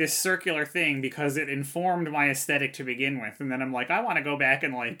would be this circular thing, because it informed my aesthetic to begin with. And then I'm like, I want to go back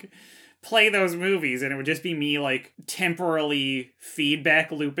and like play those movies, and it would just be me like temporarily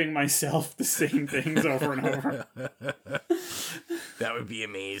feedback looping myself the same things over and over. That would be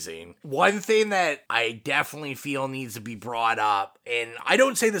amazing. One thing that I definitely feel needs to be brought up, and I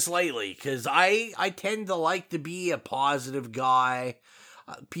don't say this lightly, because I tend to like to be a positive guy,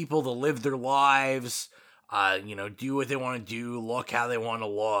 people to live their lives, you know, do what they want to do, look how they want to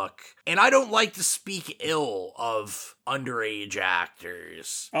look. And I don't like to speak ill of underage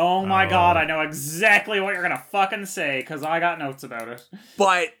actors. Oh my god, I know exactly what you're gonna fucking say, because I got notes about it.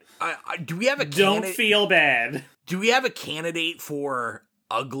 But do we have a Don't feel bad. Do we have a candidate for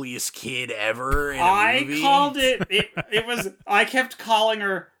ugliest kid ever in a movie? I called it, it was, I kept calling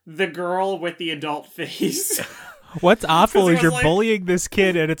her the girl with the adult face. What's awful is you're like, bullying this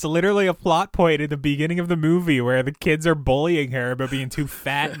kid, and it's literally a plot point in the beginning of the movie where the kids are bullying her about being too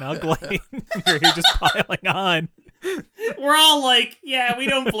fat and ugly. You're just piling on. We're all like, yeah, we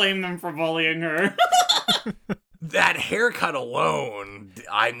don't blame them for bullying her. That haircut alone,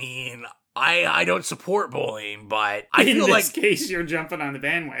 I mean, I don't support bullying, but I feel like... In this case, you're jumping on the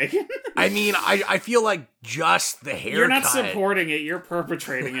bandwagon. I mean, I feel like just the haircut... You're not supporting it, you're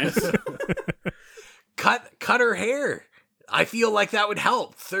perpetrating it. cut her hair. I feel like that would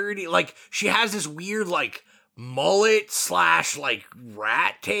help. 30, like, she has this weird, like, mullet / like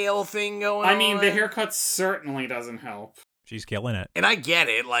rat tail thing going on. I mean, the haircut certainly doesn't help. She's killing it. And I get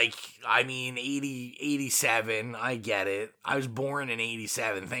it. Like, I mean, 87, I get it. I was born in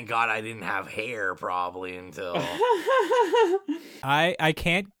 87. Thank God I didn't have hair probably until...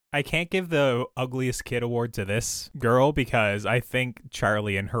 I can't give the ugliest kid award to this girl because I think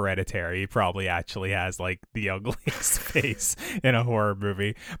Charlie in Hereditary probably actually has like the ugliest face in a horror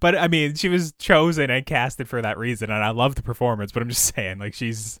movie. But I mean, she was chosen and casted for that reason, and I love the performance. But I'm just saying, like,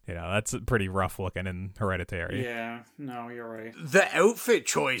 she's, you know, that's pretty rough looking in Hereditary. Yeah, no, you're right. The outfit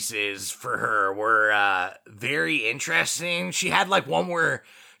choices for her were very interesting. She had like one where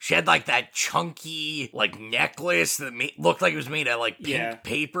she had like that chunky like necklace that looked like it was made of like pink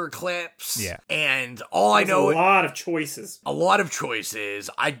paper clips. Yeah. And all I know... a lot of choices. A lot of choices.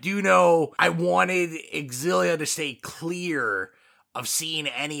 I do know I wanted Exilia to stay clear of seeing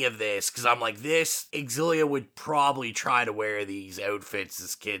any of this, because I'm like, Exilia would probably try to wear these outfits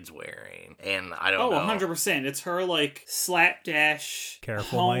this kid's wearing, and I don't know. 100%. It's her, like, slapdash,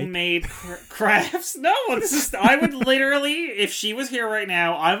 careful, homemade crafts. No, this is, I would literally, if she was here right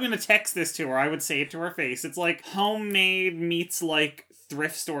now, I'm going to text this to her, I would say it to her face. It's like homemade meets, like,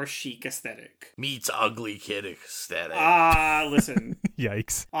 thrift store chic aesthetic. Meets ugly kid aesthetic. Listen.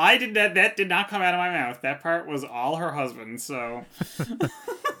 Yikes. That did not come out of my mouth. That part was all her husband, so...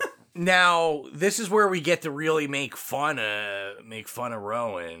 Now, this is where we get to really make fun of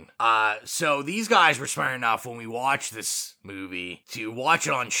Rowan. So these guys were smart enough when we watched this movie to watch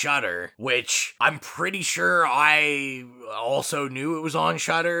it on Shudder, which I'm pretty sure I also knew it was on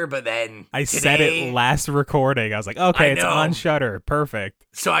Shudder, but then I said it last recording. I was like, okay, it's on Shudder. Perfect.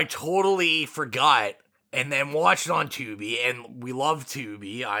 So I totally forgot. And then watched it on Tubi, and we love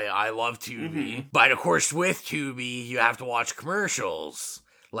Tubi. I love Tubi. Mm-hmm. But of course, with Tubi, you have to watch commercials.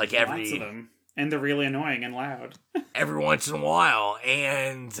 Like lots of them. And they're really annoying and loud. Every once in a while.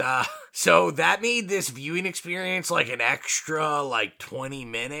 And so that made this viewing experience like an extra like 20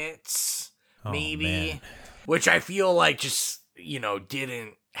 minutes, maybe. Man. Which I feel like just,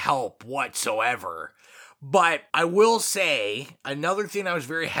 didn't help whatsoever. But I will say, another thing I was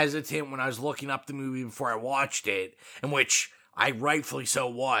very hesitant when I was looking up the movie before I watched it, and which I rightfully so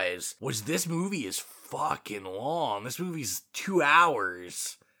was this movie is fucking long. This movie's 2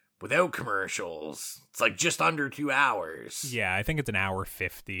 hours without commercials. It's like just under 2 hours. Yeah, I think it's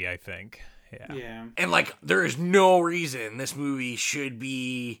 1:50, I think. Yeah. And like, there is no reason this movie should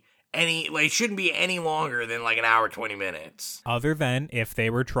be it shouldn't be any longer than like 1 hour 20 minutes. Other than if they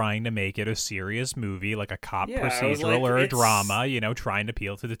were trying to make it a serious movie, like a cop procedural or a drama, trying to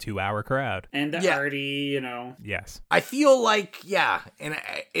appeal to the 2 hour crowd. And the arty, Yes. I feel like, and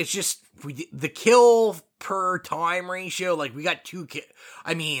it's just the kill per time ratio, like we got 2 kills.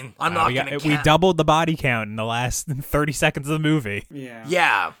 I mean, I'm not going to count. We doubled the body count in the last 30 seconds of the movie. Yeah.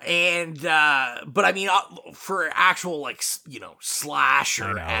 Yeah. And, but I mean, for actual, like,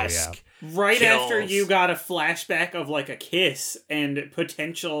 slasher-esque right kills. After you got a flashback of, like, a kiss and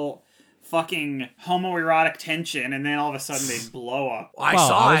potential fucking homoerotic tension, and then all of a sudden they blow up. I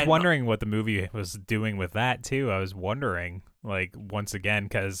was wondering what the movie was doing with that, too. I was wondering, like, once again,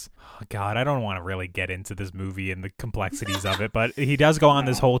 because, God, I don't want to really get into this movie and the complexities of it, but he does go on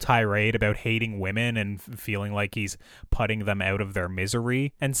this whole tirade about hating women and feeling like he's putting them out of their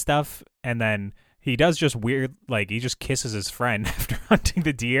misery and stuff, and then he does just weird, like, he just kisses his friend after hunting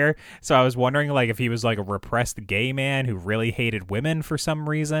the deer. So I was wondering, like, if he was, like, a repressed gay man who really hated women for some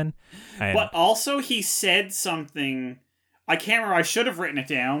reason. But also he said something, I can't remember, I should have written it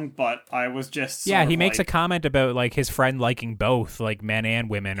down, but I was just he makes a comment about, like, his friend liking both, like, men and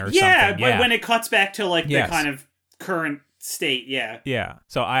women or something. Yeah, but when it cuts back to, like, the kind of current state, yeah.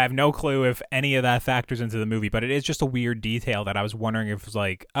 So I have no clue if any of that factors into the movie, but it is just a weird detail that I was wondering if it was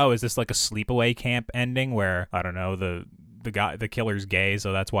like, oh, is this like a sleepaway camp ending where, I don't know, the killer's gay,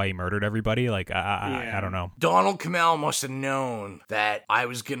 so that's why he murdered everybody? Like, I don't know. Donald Cammell must have known that I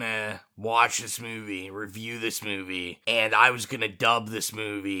was gonna watch this movie, review this movie, and I was gonna dub this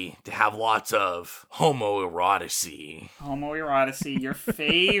movie to have lots of homoeroticy. Homoeroticy, your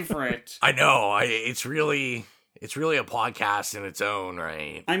favorite. I know, it's really a podcast in its own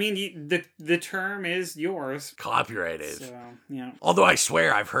right. I mean, the term is yours. Copyrighted. So, yeah. Although I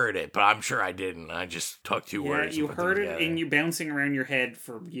swear I've heard it, but I'm sure I didn't. I just took 2 words. Yeah, you heard it and you bouncing around your head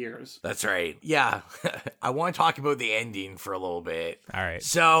for years. That's right. Yeah. I want to talk about the ending for a little bit. All right.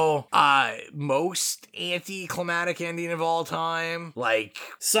 So, most anticlimactic ending of all time, like...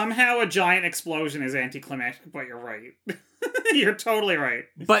 Somehow a giant explosion is anticlimactic, but you're right. You're totally right.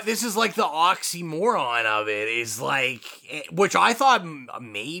 But this is like the oxymoron of it is like, which I thought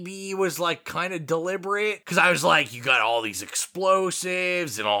maybe was like kind of deliberate. Because I was like, you got all these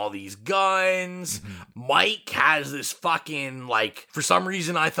explosives and all these guns. Mm-hmm. Mike has this fucking, like, for some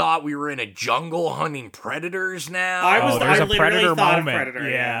reason I thought we were in a jungle hunting predators now. There's a literally predator thought of moment.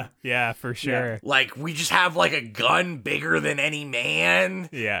 Predator, yeah, for sure. Like, we just have like a gun bigger than any man.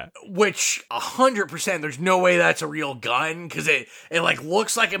 Yeah. Which 100%, there's no way that's a real gun, because it like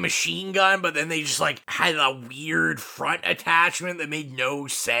looks like a machine gun, but then they just like had a weird front attachment that made no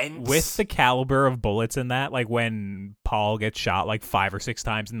sense. With the caliber of bullets in that, like when Paul gets shot like 5 or 6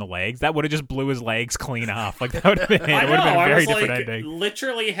 times in the legs, that would have just blew his legs clean off. Like that would have been, it would have been a very different ending.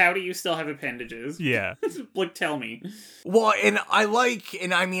 Literally, how do you still have appendages? Yeah. Like, tell me. Well, and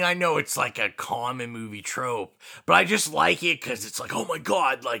I mean, I know it's like a common movie trope, but I just like it because it's like, oh my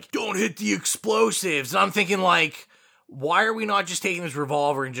god, like, don't hit the explosives. And I'm thinking, like, why are we not just taking this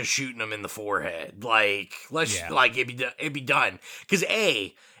revolver and just shooting him in the forehead? Like, like, it'd be done. Because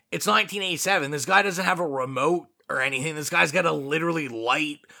it's 1987. This guy doesn't have a remote or anything. This guy's got to literally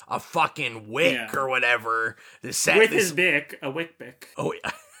light a fucking wick or whatever. His bic, a wick bic. Oh,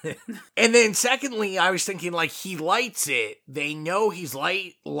 yeah. And then secondly, I was thinking, like, he lights it. They know he's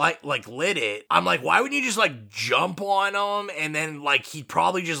lit it. I'm like, why wouldn't you just like jump on him and then like he'd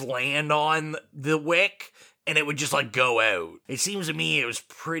probably just land on the wick and it would just like go out. It seems to me it was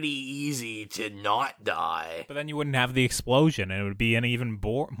pretty easy to not die. But then you wouldn't have the explosion and it would be an even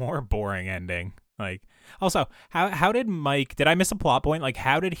more boring ending. Like, also, how did Mike, did I miss a plot point? Like,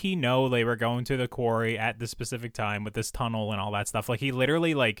 how did he know they were going to the quarry at this specific time with this tunnel and all that stuff? Like, he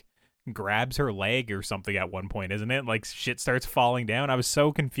literally, like, grabs her leg or something at one point, isn't it? Like, shit starts falling down. I was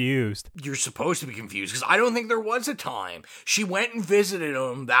so confused. You're supposed to be confused, because I don't think there was a time. She went and visited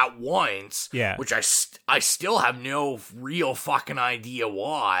him that once, which I still have no real fucking idea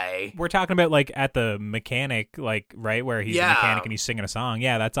why. We're talking about, like, at the mechanic, like, right, where he's a mechanic and he's singing a song.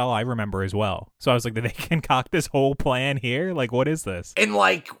 Yeah, that's all I remember as well. So I was like, did they concoct this whole plan here? Like, what is this? And,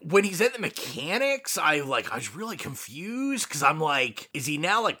 like, when he's at the mechanics, I was really confused, because I'm like, is he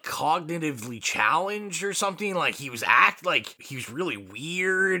now, like, cognitively challenged or something? Like, he was really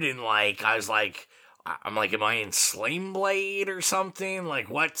weird, and like I was like, I'm like, am I in Sling Blade or something? Like,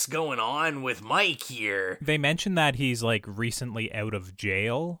 what's going on with Mike here? They mentioned that he's like recently out of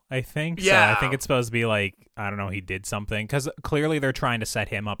jail, I think. Yeah. So I think it's supposed to be like, I don't know, he did something, because clearly they're trying to set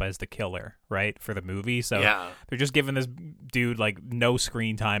him up as the killer, right, for the movie. So they're just giving this dude like no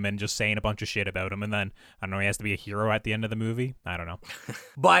screen time and just saying a bunch of shit about him, and then I don't know, he has to be a hero at the end of the movie. I don't know.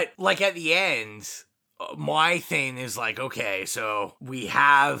 But like at the end, my thing is like, okay, so we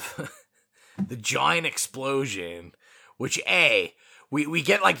have the giant explosion, which we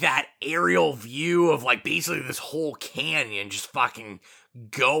get like that aerial view of like basically this whole canyon just fucking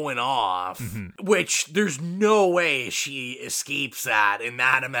going off, which there's no way she escapes that in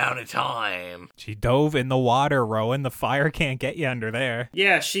that amount of time. She dove in the water, Rowan. The fire can't get you under there.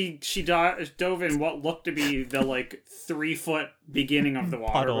 Yeah, she dove in what looked to be the like 3-foot beginning of the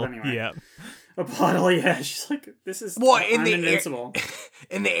water. Puddle, but anyway. yeah. A puddle, yeah. She's like, this is invincible.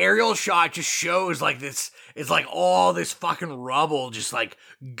 And the aerial shot just shows like this, it's like all this fucking rubble just like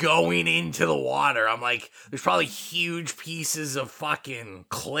going into the water. I'm like, there's probably huge pieces of fucking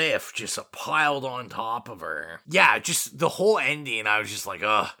cliff just piled on top of her. Yeah, just the whole ending, I was just like,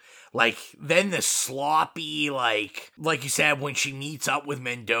 ugh. Like, then the sloppy, like you said, when she meets up with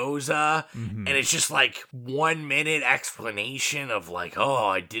Mendoza, and it's just like 1 minute explanation of like, oh,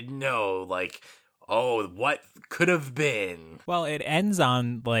 I didn't know, like, oh, what could have been. Well, it ends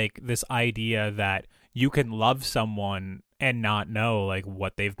on like this idea that you can love someone and not know like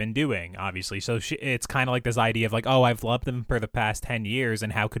what they've been doing, obviously. So it's kind of like this idea of like, oh, I've loved them for the past 10 years,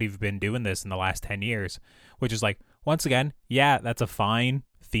 and how could he have been doing this in the last 10 years? Which is like, once again, yeah, that's a fine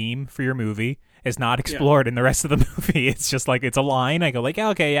theme for your movie. It's not explored in the rest of the movie. It's just like, it's a line. I go like,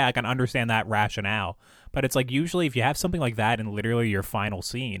 okay, yeah, I can understand that rationale. But it's like, usually if you have something like that in literally your final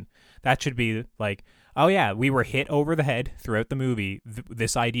scene, that should be like, oh yeah, we were hit over the head throughout the movie,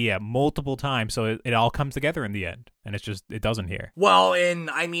 this idea multiple times, so it all comes together in the end. And it's just, it doesn't here. Well, and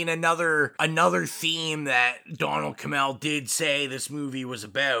I mean, another theme that Donald Cammell did say this movie was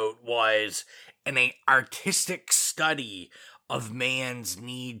about was an artistic study of man's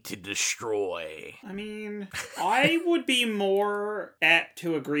need to destroy. I mean, I would be more apt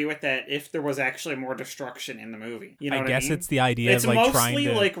to agree with that if there was actually more destruction in the movie. You know what I mean? I guess it's the idea it's of like mostly trying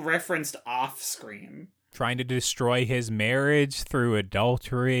to... like referenced off screen. Trying to destroy his marriage through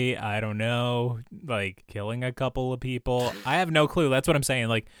adultery. I don't know. Like, killing a couple of people. I have no clue. That's what I'm saying.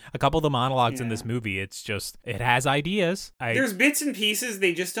 Like, a couple of the monologues in this movie, it's just, it has ideas. There's bits and pieces,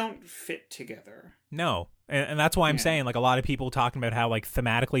 they just don't fit together. No. And that's why I'm saying, like, a lot of people talking about how, like,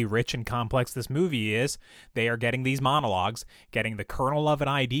 thematically rich and complex this movie is. They are getting these monologues, getting the kernel of an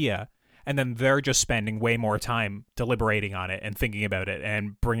idea, and then they're just spending way more time deliberating on it and thinking about it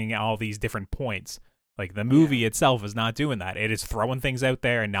and bringing all these different points. Like, the movie itself is not doing that. It is throwing things out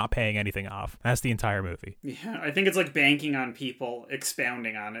there and not paying anything off. That's the entire movie. Yeah, I think it's like banking on people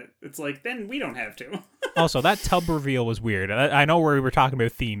expounding on it. It's like, then we don't have to. Also, that tub reveal was weird. I know we were talking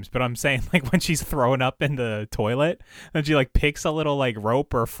about themes, but I'm saying, like, when she's throwing up in the toilet, and she, like, picks a little, like,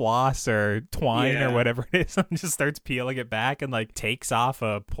 rope or floss or twine or whatever it is, and just starts peeling it back and, like, takes off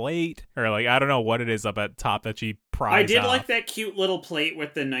a plate. Or, like, I don't know what it is up at top that she pries I did off. like that cute little plate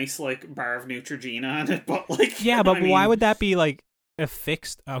with the nice, like, bar of Neutrogena on it, but, like... Yeah, but why would that be, like,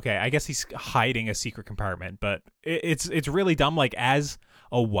 affixed? Okay, I guess he's hiding a secret compartment, but it's really dumb. Like, as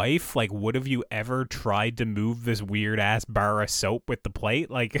a wife, like, would have you ever tried to move this weird-ass bar of soap with the plate?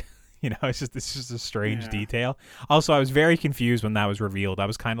 Like... You know, it's just a strange detail. Also, I was very confused when that was revealed. I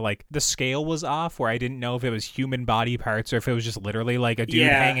was kind of like, the scale was off where I didn't know if it was human body parts or if it was just literally like a dude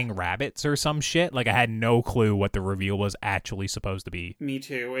hanging rabbits or some shit. Like, I had no clue what the reveal was actually supposed to be. Me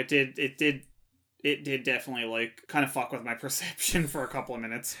too. It did definitely, like, kind of fuck with my perception for a couple of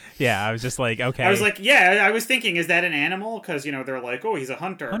minutes. Yeah, I was just like, okay. I was like, I was thinking, is that an animal? Because, you know, they're like, oh, he's a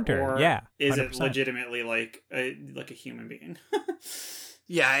hunter. Or is it legitimately, like a human being?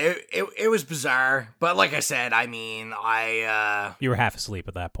 Yeah, it was bizarre, but like I said, I mean, you were half asleep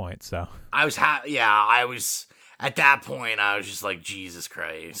at that point, so I was at that point. I was just like, Jesus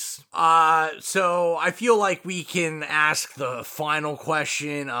Christ. So I feel like we can ask the final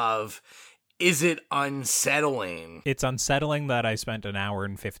question of, is it unsettling? It's unsettling that I spent an hour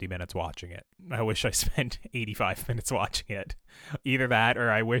and 50 minutes watching it. I wish I spent 85 minutes watching it. Either that,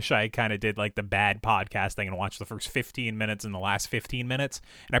 or I wish I kind of did like the bad podcast thing and watched the first 15 minutes and the last 15 minutes.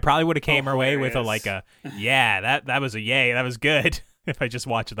 And I probably would have came away with that was a yay, that was good if I just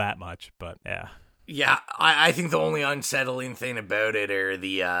watched that much. But yeah. Yeah, I think the only unsettling thing about it are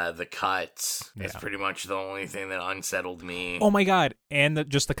the cuts. That's pretty much the only thing that unsettled me. Oh my god, and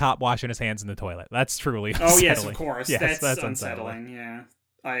just the cop washing his hands in the toilet. That's truly unsettling. Oh yes, of course. Yes, that's unsettling. Yeah,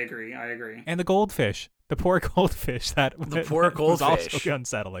 I agree. And the goldfish. The poor goldfish. The poor goldfish was also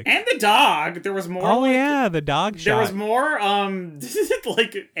unsettling. And the dog. There was more. Oh yeah, the dog shot. There was more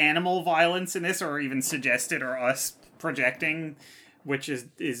like animal violence in this, or even suggested, or us projecting, which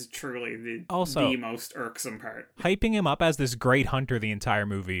is truly the most irksome part. Hyping him up as this great hunter the entire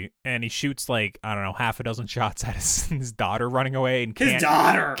movie, and he shoots like, I don't know, half a dozen shots at his daughter running away, and can't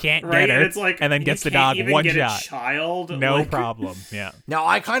get her, and it's like, and then gets the dog one shot. Child, no problem. Yeah. Now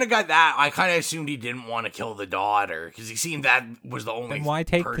I kind of got that. I kind of assumed he didn't want to kill the daughter because he seemed that was the only. Then why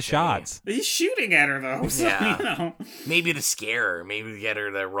take the shots? He's shooting at her though. So, yeah. You know. Maybe to scare her, maybe to get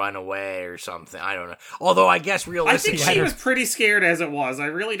her to run away or something. I don't know. Although I guess realistically, I think she was pretty scared as it was. I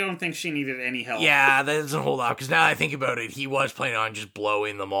really don't think she needed any help. Yeah, that doesn't hold up, because now I think about it, he was planning on just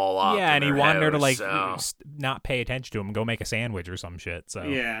blowing them all up. Yeah, and he wanted her to, like, not pay attention to him and go make a sandwich or some shit, so.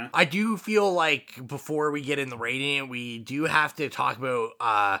 Yeah. I do feel like, before we get in the rating, we do have to talk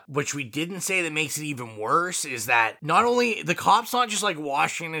about, which we didn't say that makes it even worse, is that not only, the cop's not just, like,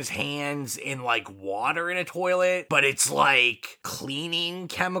 washing his hands in, like, water in a toilet, but it's, like, cleaning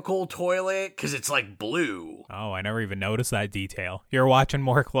chemical toilet, because it's, like, blue. Oh, I never even noticed that detail. You're watching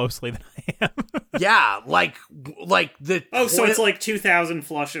more closely than I am. Yeah, like the... Oh, so it's like 2,000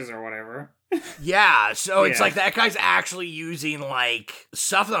 flushes or whatever. Yeah, so it's like that guy's actually using, like,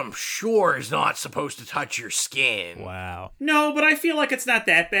 stuff that I'm sure is not supposed to touch your skin. Wow. No, but I feel like it's not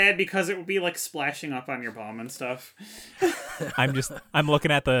that bad because it would be, like, splashing up on your bum and stuff. I'm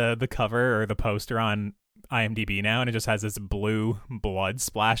looking at the cover or the poster on IMDb now, and it just has this blue blood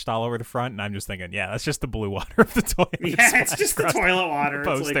splashed all over the front, and I'm just thinking, yeah, that's just the blue water of the toilet. Yeah, it's just the toilet water.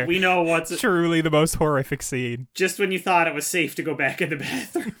 It's like, we know what's truly the most horrific scene. Just when you thought it was safe to go back in the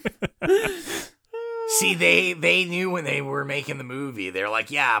bathroom. See, they knew when they were making the movie. They're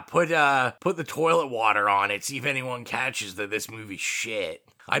like, yeah, put the toilet water on it, see if anyone catches that this movie's shit.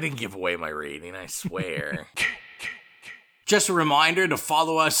 I didn't give away my rating, I swear. Just a reminder to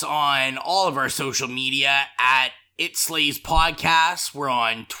follow us on all of our social media at It Slays Podcast. We're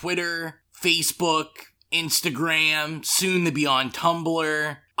on Twitter, Facebook, Instagram, soon to be on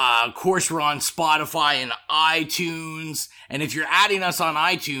Tumblr. Of course, we're on Spotify and iTunes. And if you're adding us on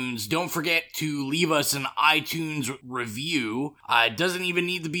iTunes, don't forget to leave us an iTunes review. It doesn't even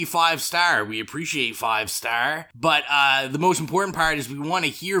need to be 5-star. We appreciate 5-star. But the most important part is we want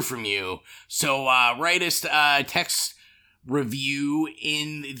to hear from you. So write us a text review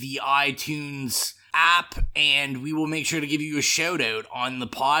in the iTunes app, and we will make sure to give you a shout out on the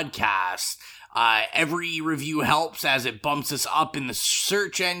podcast. Every review helps as it bumps us up in the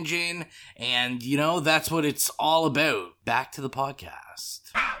search engine, and that's what it's all about. Back to the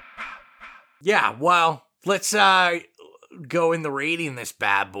podcast. Yeah, well, let's go in the rating this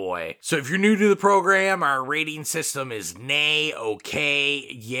bad boy. So if you're new to the program, our rating system is nay, okay,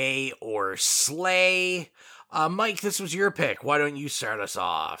 yay, or slay. Mike, this was your pick. Why don't you start us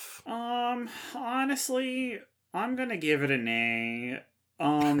off? Honestly, I'm gonna give it a nay.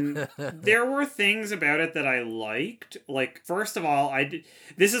 There were things about it that I liked. Like, first of all,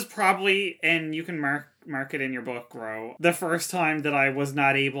 this is probably, and you can mark it in your book, Gro, the first time that I was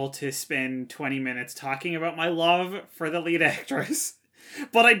not able to spend 20 minutes talking about my love for the lead actress.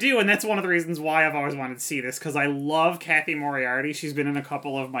 But I do, and that's one of the reasons why I've always wanted to see this, because I love Kathy Moriarty. She's been in a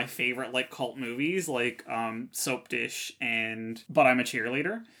couple of my favorite, cult movies, Soap Dish and But I'm a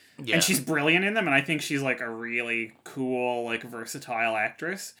Cheerleader. Yeah. And she's brilliant in them, and I think she's, a really cool, versatile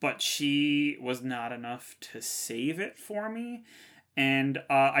actress. But she was not enough to save it for me. And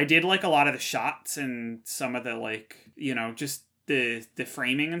I did like a lot of the shots and some of the, just the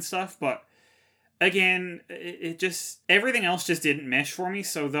framing and stuff, but again, it just, everything else just didn't mesh for me,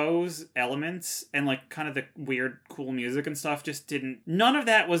 so those elements and, kind of the weird, cool music and stuff just didn't, none of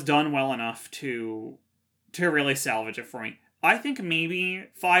that was done well enough to really salvage it for me. I think maybe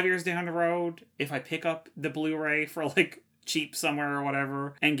 5 years down the road, if I pick up the Blu-ray for, cheap somewhere or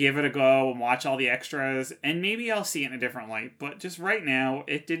whatever, and give it a go and watch all the extras, and maybe I'll see it in a different light, but just right now,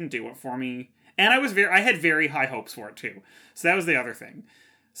 it didn't do it for me. And I had very high hopes for it, too. So that was the other thing.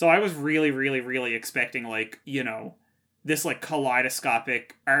 So I was really, really, really expecting, this,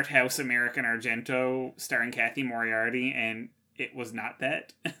 kaleidoscopic art house American Argento starring Kathy Moriarty, and it was not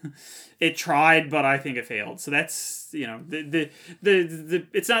that. It tried, but I think it failed. So that's,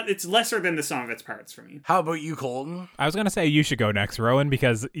 it's lesser than the sum of its parts for me. How about you, Colton? I was going to say you should go next, Rowan,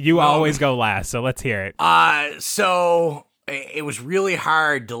 because you always go last, so let's hear it. So it was really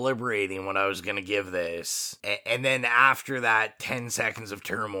hard deliberating what I was going to give this. And then after that 10 seconds of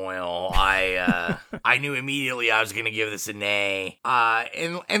turmoil, I knew immediately I was going to give this a nay.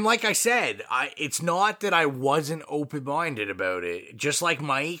 And like I said, it's not that I wasn't open-minded about it. Just like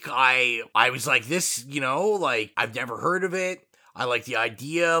Mike, I was like, this, I've never heard of it. I like the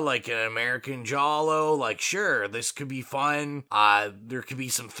idea, an American Giallo, sure, this could be fun. There could be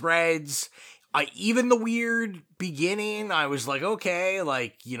some threads. Even the weird beginning, I was like, okay,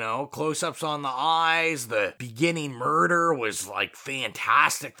 close-ups on the eyes. The beginning murder was,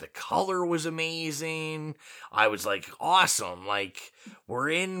 fantastic. The color was amazing. I was like, awesome. We're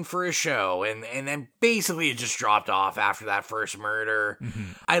in for a show. And then basically it just dropped off after that first murder.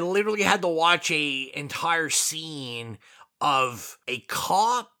 Mm-hmm. I literally had to watch a entire scene of a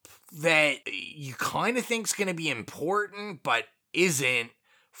cop that you kind of think's going to be important, but isn't,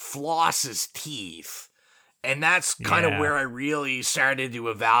 floss his teeth. And that's kind of where I really started to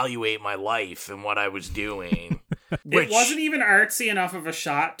evaluate my life and what I was doing. It wasn't even artsy enough of a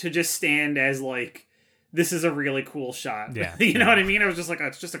shot to just stand as this is a really cool shot. Yeah. You know what I mean? I was just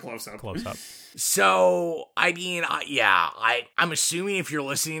it's just a close-up. So, I mean, I'm assuming if you're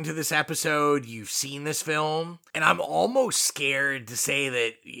listening to this episode, you've seen this film. And I'm almost scared to say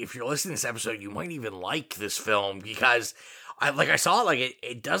that if you're listening to this episode, you might even like this film, because I saw it,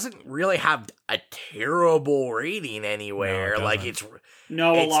 it doesn't really have a terrible rating anywhere.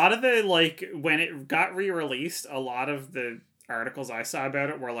 No, it's a lot of the, when it got re-released, a lot of the articles I saw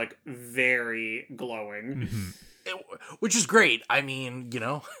about it were, very glowing. Mm-hmm. Which is great. I mean,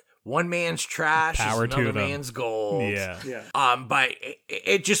 one man's trash Power is another man's gold. Yeah. But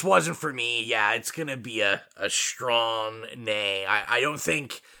it just wasn't for me. Yeah, it's gonna be a strong nay. I don't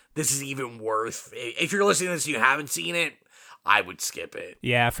think this is even worth, if you're listening to this and you haven't seen it, I would skip it.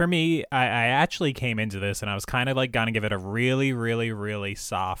 Yeah, for me, I actually came into this and I was kind of gonna give it a really, really, really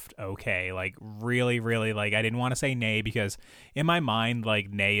soft okay. Really, really, I didn't want to say nay, because in my mind,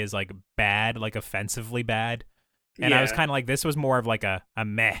 nay is bad, offensively bad. And I was kind of this was more of a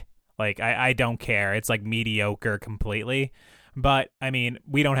meh. I don't care. It's mediocre completely. But I mean,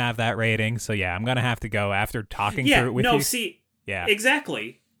 we don't have that rating, so yeah, I'm gonna have to go after talking through it with you. Yeah,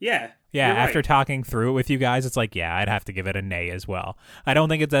 exactly. Yeah. Yeah, you're after right. talking through it with you guys, it's like, yeah, I'd have to give it a nay as well. I don't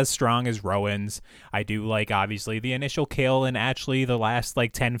think it's as strong as Rowan's. I do like, obviously, the initial kill and actually the last,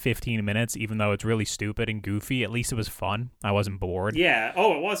 10, 15 minutes, even though it's really stupid and goofy, at least it was fun. I wasn't bored. Yeah.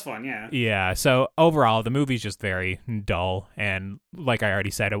 Oh, it was fun, yeah. Yeah, so overall, the movie's just very dull, and like I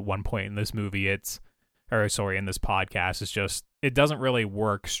already said at one point in this movie, in this podcast, it's just, it doesn't really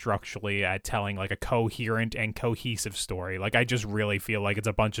work structurally at telling a coherent and cohesive story. I just really feel like it's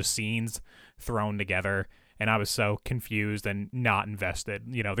a bunch of scenes thrown together, and I was so confused and not invested.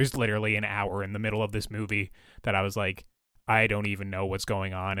 There's literally an hour in the middle of this movie that I was like, I don't even know what's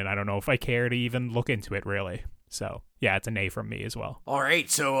going on, and I don't know if I care to even look into it, really. So, yeah, it's a nay from me as well. All right,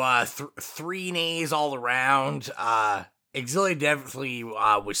 so 3 nays all around. Exilia definitely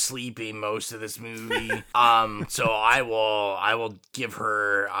was sleeping most of this movie. So I will give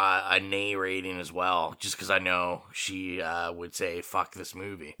her a nay rating as well, just because I know she would say fuck this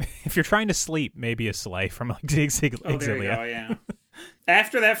movie. If you're trying to sleep, maybe a sleigh from Exilia. Oh, there you go, yeah.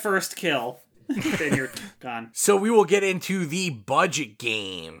 After that first kill, then you're gone. So we will get into the budget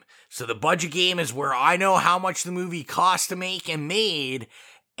game. So the budget game is where I know how much the movie cost to make and made,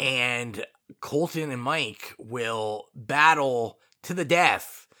 and Colton and Mike will battle to the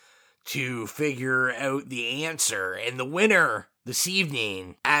death to figure out the answer. And the winner this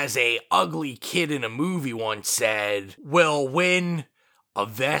evening, as a ugly kid in a movie once said, will win a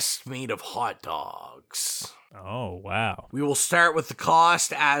vest made of hot dogs. Oh, wow. We will start with the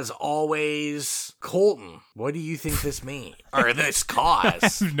cost, as always. Colton, what do you think this made? Or this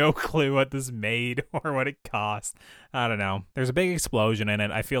cost? I have no clue what this made or what it cost. I don't know. There's a big explosion in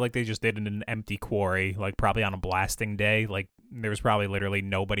it. I feel like they just did it in an empty quarry, probably on a blasting day. There was probably literally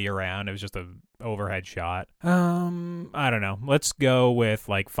nobody around. It was just a overhead shot. I don't know. Let's go with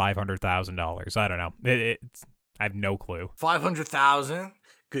 $500,000. I don't know. I have no clue. 500,000.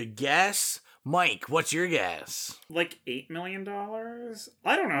 Good guess. Mike, what's your guess? $8 million?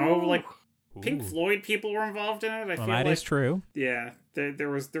 I don't know. Ooh. Pink Floyd people were involved in it. I feel that is true. Yeah,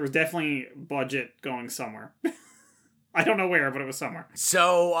 there was definitely budget going somewhere. I don't know where, but it was somewhere.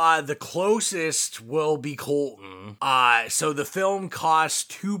 So the closest will be Colton. So the film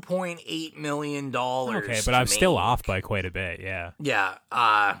cost $2.8 million. Okay, but I'm still off by quite a bit. Yeah. Yeah.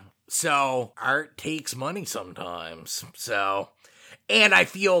 So art takes money sometimes. So. And I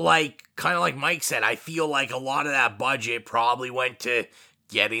feel kind of like Mike said, I feel like a lot of that budget probably went to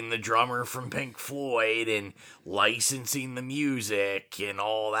getting the drummer from Pink Floyd and licensing the music and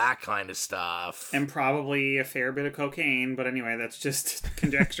all that kind of stuff. And probably a fair bit of cocaine, but anyway, that's just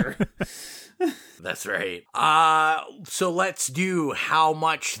conjecture. That's right. So let's do how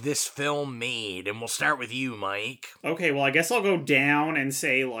much this film made, and we'll start with you, Mike. Okay, well, I guess I'll go down and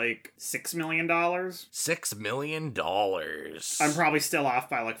say $6 million. $6 million. I'm probably still off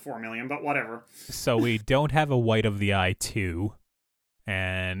by $4 million, but whatever. So we don't have a White of the Eye 2.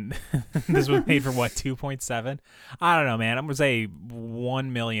 And this was made for what, 2.7? I don't know, man. I'm gonna say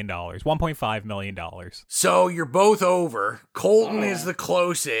 $1 million, $1.5 million. So you're both over. Colton is the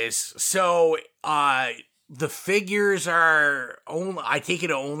closest. So the figures are only, I take it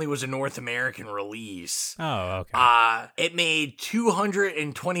only was a North American release. Oh, okay. It made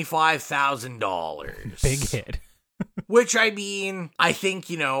 $225,000. Big hit. Which, I mean, I think,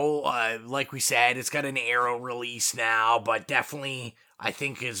 like we said, it's got an Arrow release now, but definitely, I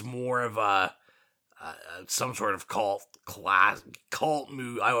think is more of some sort of cult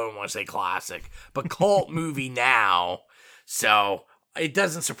movie. I don't want to say classic, but cult movie now. So it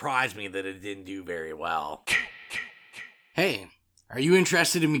doesn't surprise me that it didn't do very well. Hey, are you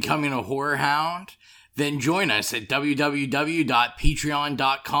interested in becoming a horror hound? Then join us at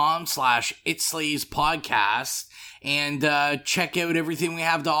www.patreon.com/itslayspodcast and check out everything we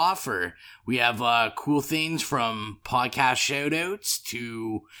have to offer. We have cool things from podcast shoutouts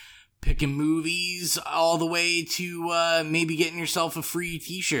to picking movies all the way to maybe getting yourself a free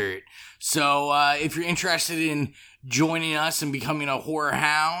t-shirt. So if you're interested in joining us and becoming a horror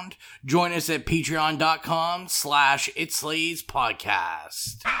hound, join us at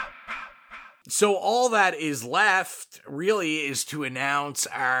patreon.com/itslayspodcast. So all that is left really is to announce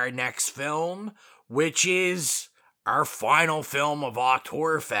our next film, which is our final film of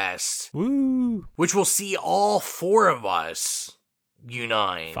Oktoberfest. Woo! Which will see all 4 of us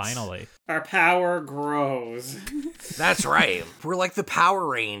unite. Finally. Our power grows. That's right. We're like the Power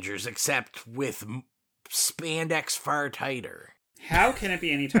Rangers, except with spandex far tighter. How can it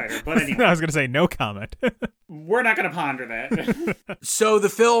be any tighter? But anyway. I was going to say no comment. We're not going to ponder that. So the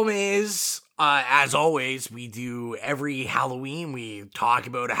film is, as always, we do every Halloween, we talk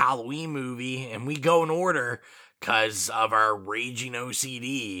about a Halloween movie, and we go in order, because of our raging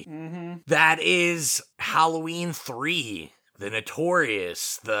OCD. That is Halloween 3, the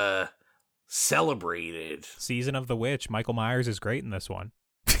notorious, the celebrated. Season of the Witch. Michael Myers is great in this one.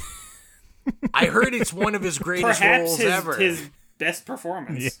 I heard it's one of his greatest roles ever. His best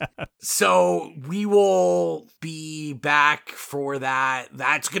performance. Yeah. So we will be back for that.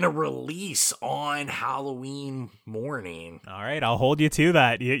 That's going to release on Halloween morning. All right, I'll hold you to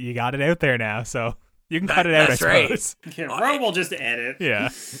that. You got it out there now, so you can cut it out, I suppose. Right. Yeah, Ro will just edit. Yeah.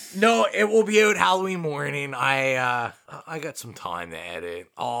 No, it will be out Halloween morning. I got some time to edit.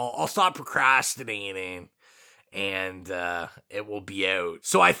 I'll stop procrastinating. And it will be out.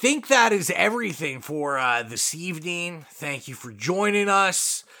 So I think that is everything for this evening. Thank you for joining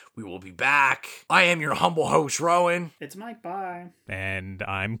us. We will be back. I am your humble host, Rowan. It's Mike. Bye. And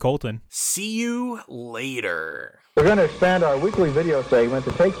I'm Colton. See you later. We're going to expand our weekly video segment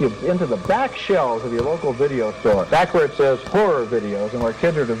to take you into the back shelves of your local video store. Back where it says horror videos and where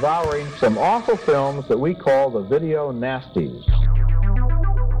kids are devouring some awful films that we call the video nasties.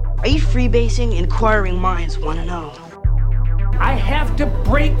 Are you freebasing? Inquiring minds want to know. I have to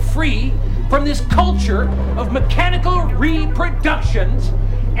break free from this culture of mechanical reproductions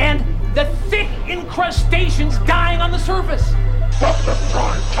and the thick incrustations dying on the surface. From the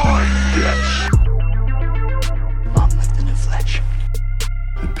prime time, bitch! Along with the new Fletch.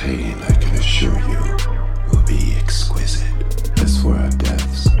 The pain, I can assure you, will be exquisite. As for our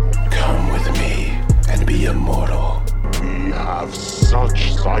deaths, come with me and be immortal. We have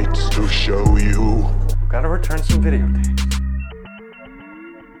such sights to show you. Gotta return some videotapes.